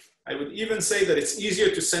say that it's easier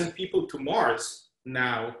to send people to Mars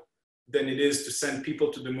now than it is to send people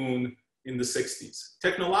to the moon in the 60s.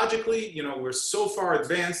 Technologically, you know, we're so far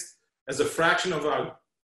advanced as a fraction of our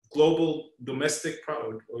global domestic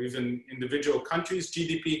or even individual countries'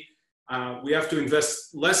 GDP, we have to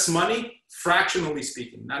invest less money, fractionally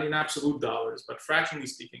speaking, not in absolute dollars, but fractionally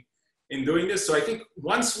speaking, in doing this. So I think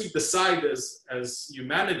once we decide as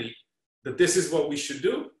humanity that this is what we should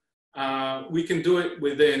do, we can do it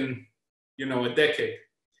within, a decade.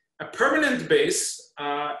 A permanent base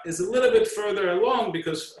is a little bit further along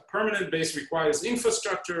because a permanent base requires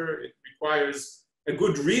infrastructure. It requires a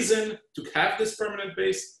good reason to have this permanent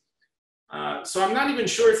base. So I'm not even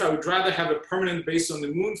sure if I would rather have a permanent base on the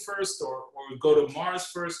moon first or go to Mars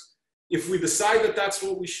first. If we decide that that's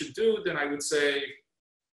what we should do, then I would say,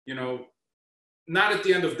 not at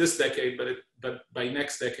the end of this decade, but by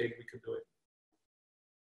next decade, we could do it.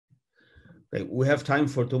 Okay, we have time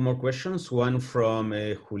for 2 more questions. One from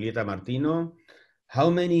Julieta Martino. How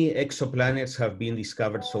many exoplanets have been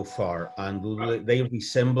discovered so far? And do they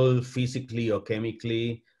resemble physically or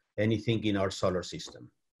chemically anything in our solar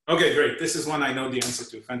system? Okay, great. This is one I know the answer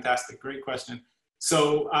to. Fantastic, great question.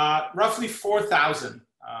 So roughly 4,000,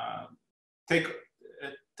 take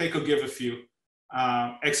or give a few,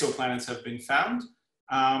 exoplanets have been found.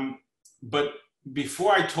 But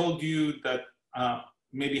before I told you that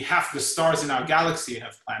maybe half the stars in our galaxy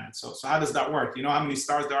have planets. So how does that work? You know how many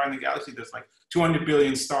stars there are in the galaxy? There's like 200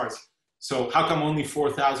 billion stars. So how come only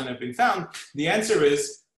 4,000 have been found? The answer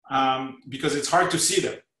is because it's hard to see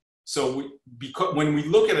them. So when we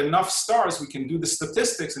look at enough stars, we can do the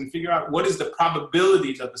statistics and figure out what is the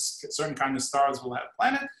probability that a certain kind of stars will have a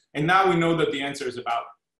planet. And now we know that the answer is about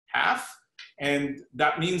half. And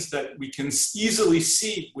that means that we can easily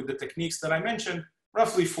see with the techniques that I mentioned,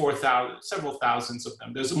 roughly 4,000, several thousands of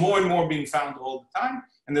them. There's more and more being found all the time,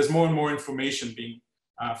 and there's more and more information being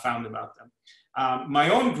found about them. My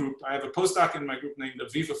own group, I have a postdoc in my group named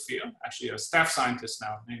Aviva Fir, actually a staff scientist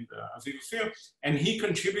now named Aviva Fir, and he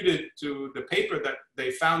contributed to the paper that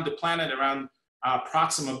they found the planet around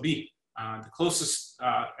Proxima b, the closest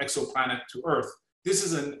exoplanet to Earth. This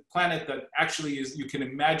is a planet that actually is, you can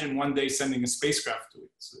imagine one day sending a spacecraft to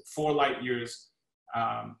it. It's 4 light years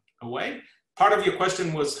away. Part of your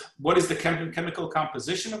question was, what is the chemical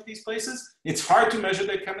composition of these places? It's hard to measure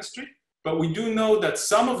their chemistry, but we do know that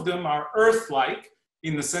some of them are Earth-like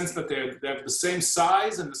in the sense that they have the same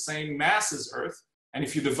size and the same mass as Earth. And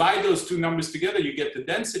if you divide those 2 numbers together, you get the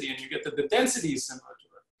density, and you get that the density is similar to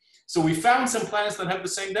Earth. So we found some planets that have the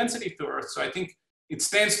same density to Earth. So I think it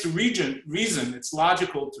stands to reason, it's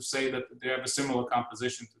logical to say that they have a similar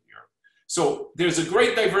composition to the Earth. So there's a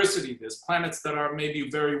great diversity. There's planets that are maybe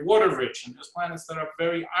very water-rich, and there's planets that are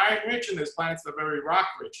very iron-rich, and there's planets that are very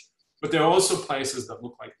rock-rich. But there are also places that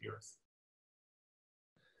look like the Earth.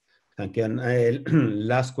 Thank you. And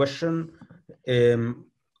last question.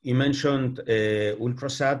 You mentioned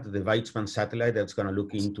Ultrasat, the Weizmann satellite that's going to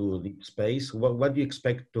look into deep space. What do you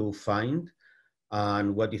expect to find?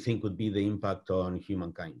 And what do you think would be the impact on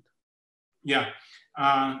humankind? Yeah,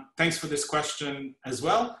 thanks for this question as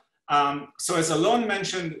well. So as Alon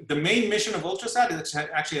mentioned, the main mission of Ultrasat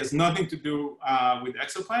actually has nothing to do with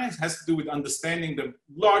exoplanets. It has to do with understanding the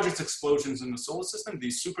largest explosions in the solar system,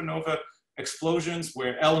 these supernova explosions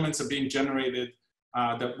where elements are being generated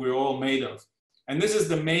that we're all made of. And this is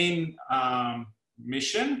the main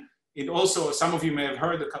mission. It also, some of you may have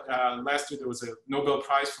heard that last year there was a Nobel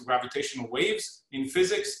Prize for gravitational waves in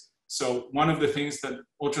physics. So one of the things that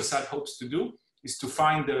Ultrasat hopes to do is to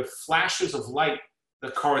find the flashes of light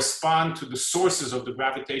that correspond to the sources of the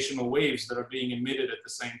gravitational waves that are being emitted at the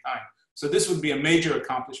same time. So this would be a major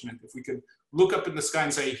accomplishment if we could look up in the sky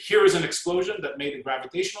and say, here is an explosion that made a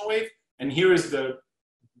gravitational wave, and here is the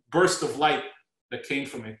burst of light that came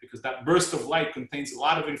from it, because that burst of light contains a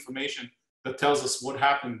lot of information that tells us what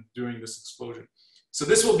happened during this explosion. So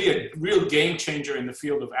this will be a real game changer in the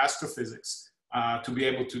field of astrophysics to be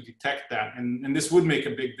able to detect that. And this would make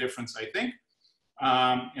a big difference, I think.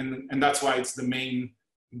 And that's why it's the main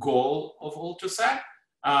goal of Ultrasat.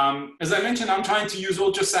 As I mentioned, I'm trying to use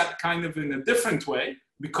Ultrasat kind of in a different way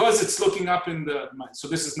because it's looking up in the, so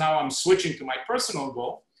this is now I'm switching to my personal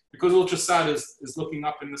goal. Because Ultrasat is looking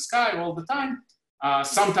up in the sky all the time,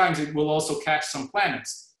 sometimes it will also catch some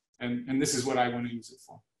planets. And this is what I want to use it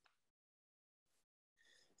for.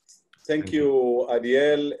 Thank you,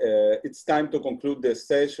 Ariel. It's time to conclude the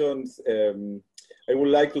sessions. I would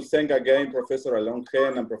like to thank again Professor Alon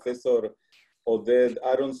Hen and Professor Oded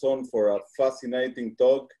Aharonson for a fascinating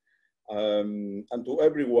talk. And to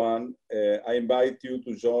everyone, I invite you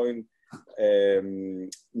to join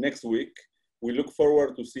next week. We look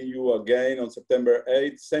forward to see you again on September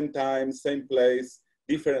 8th, same time, same place,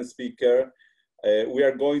 different speaker. We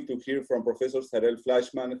are going to hear from Professor Sarel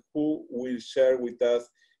Flashman, who will share with us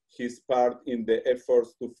his part in the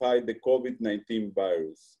efforts to fight the COVID-19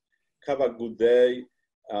 virus. Have a good day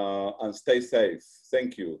and stay safe.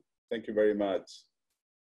 Thank you. Thank you very much.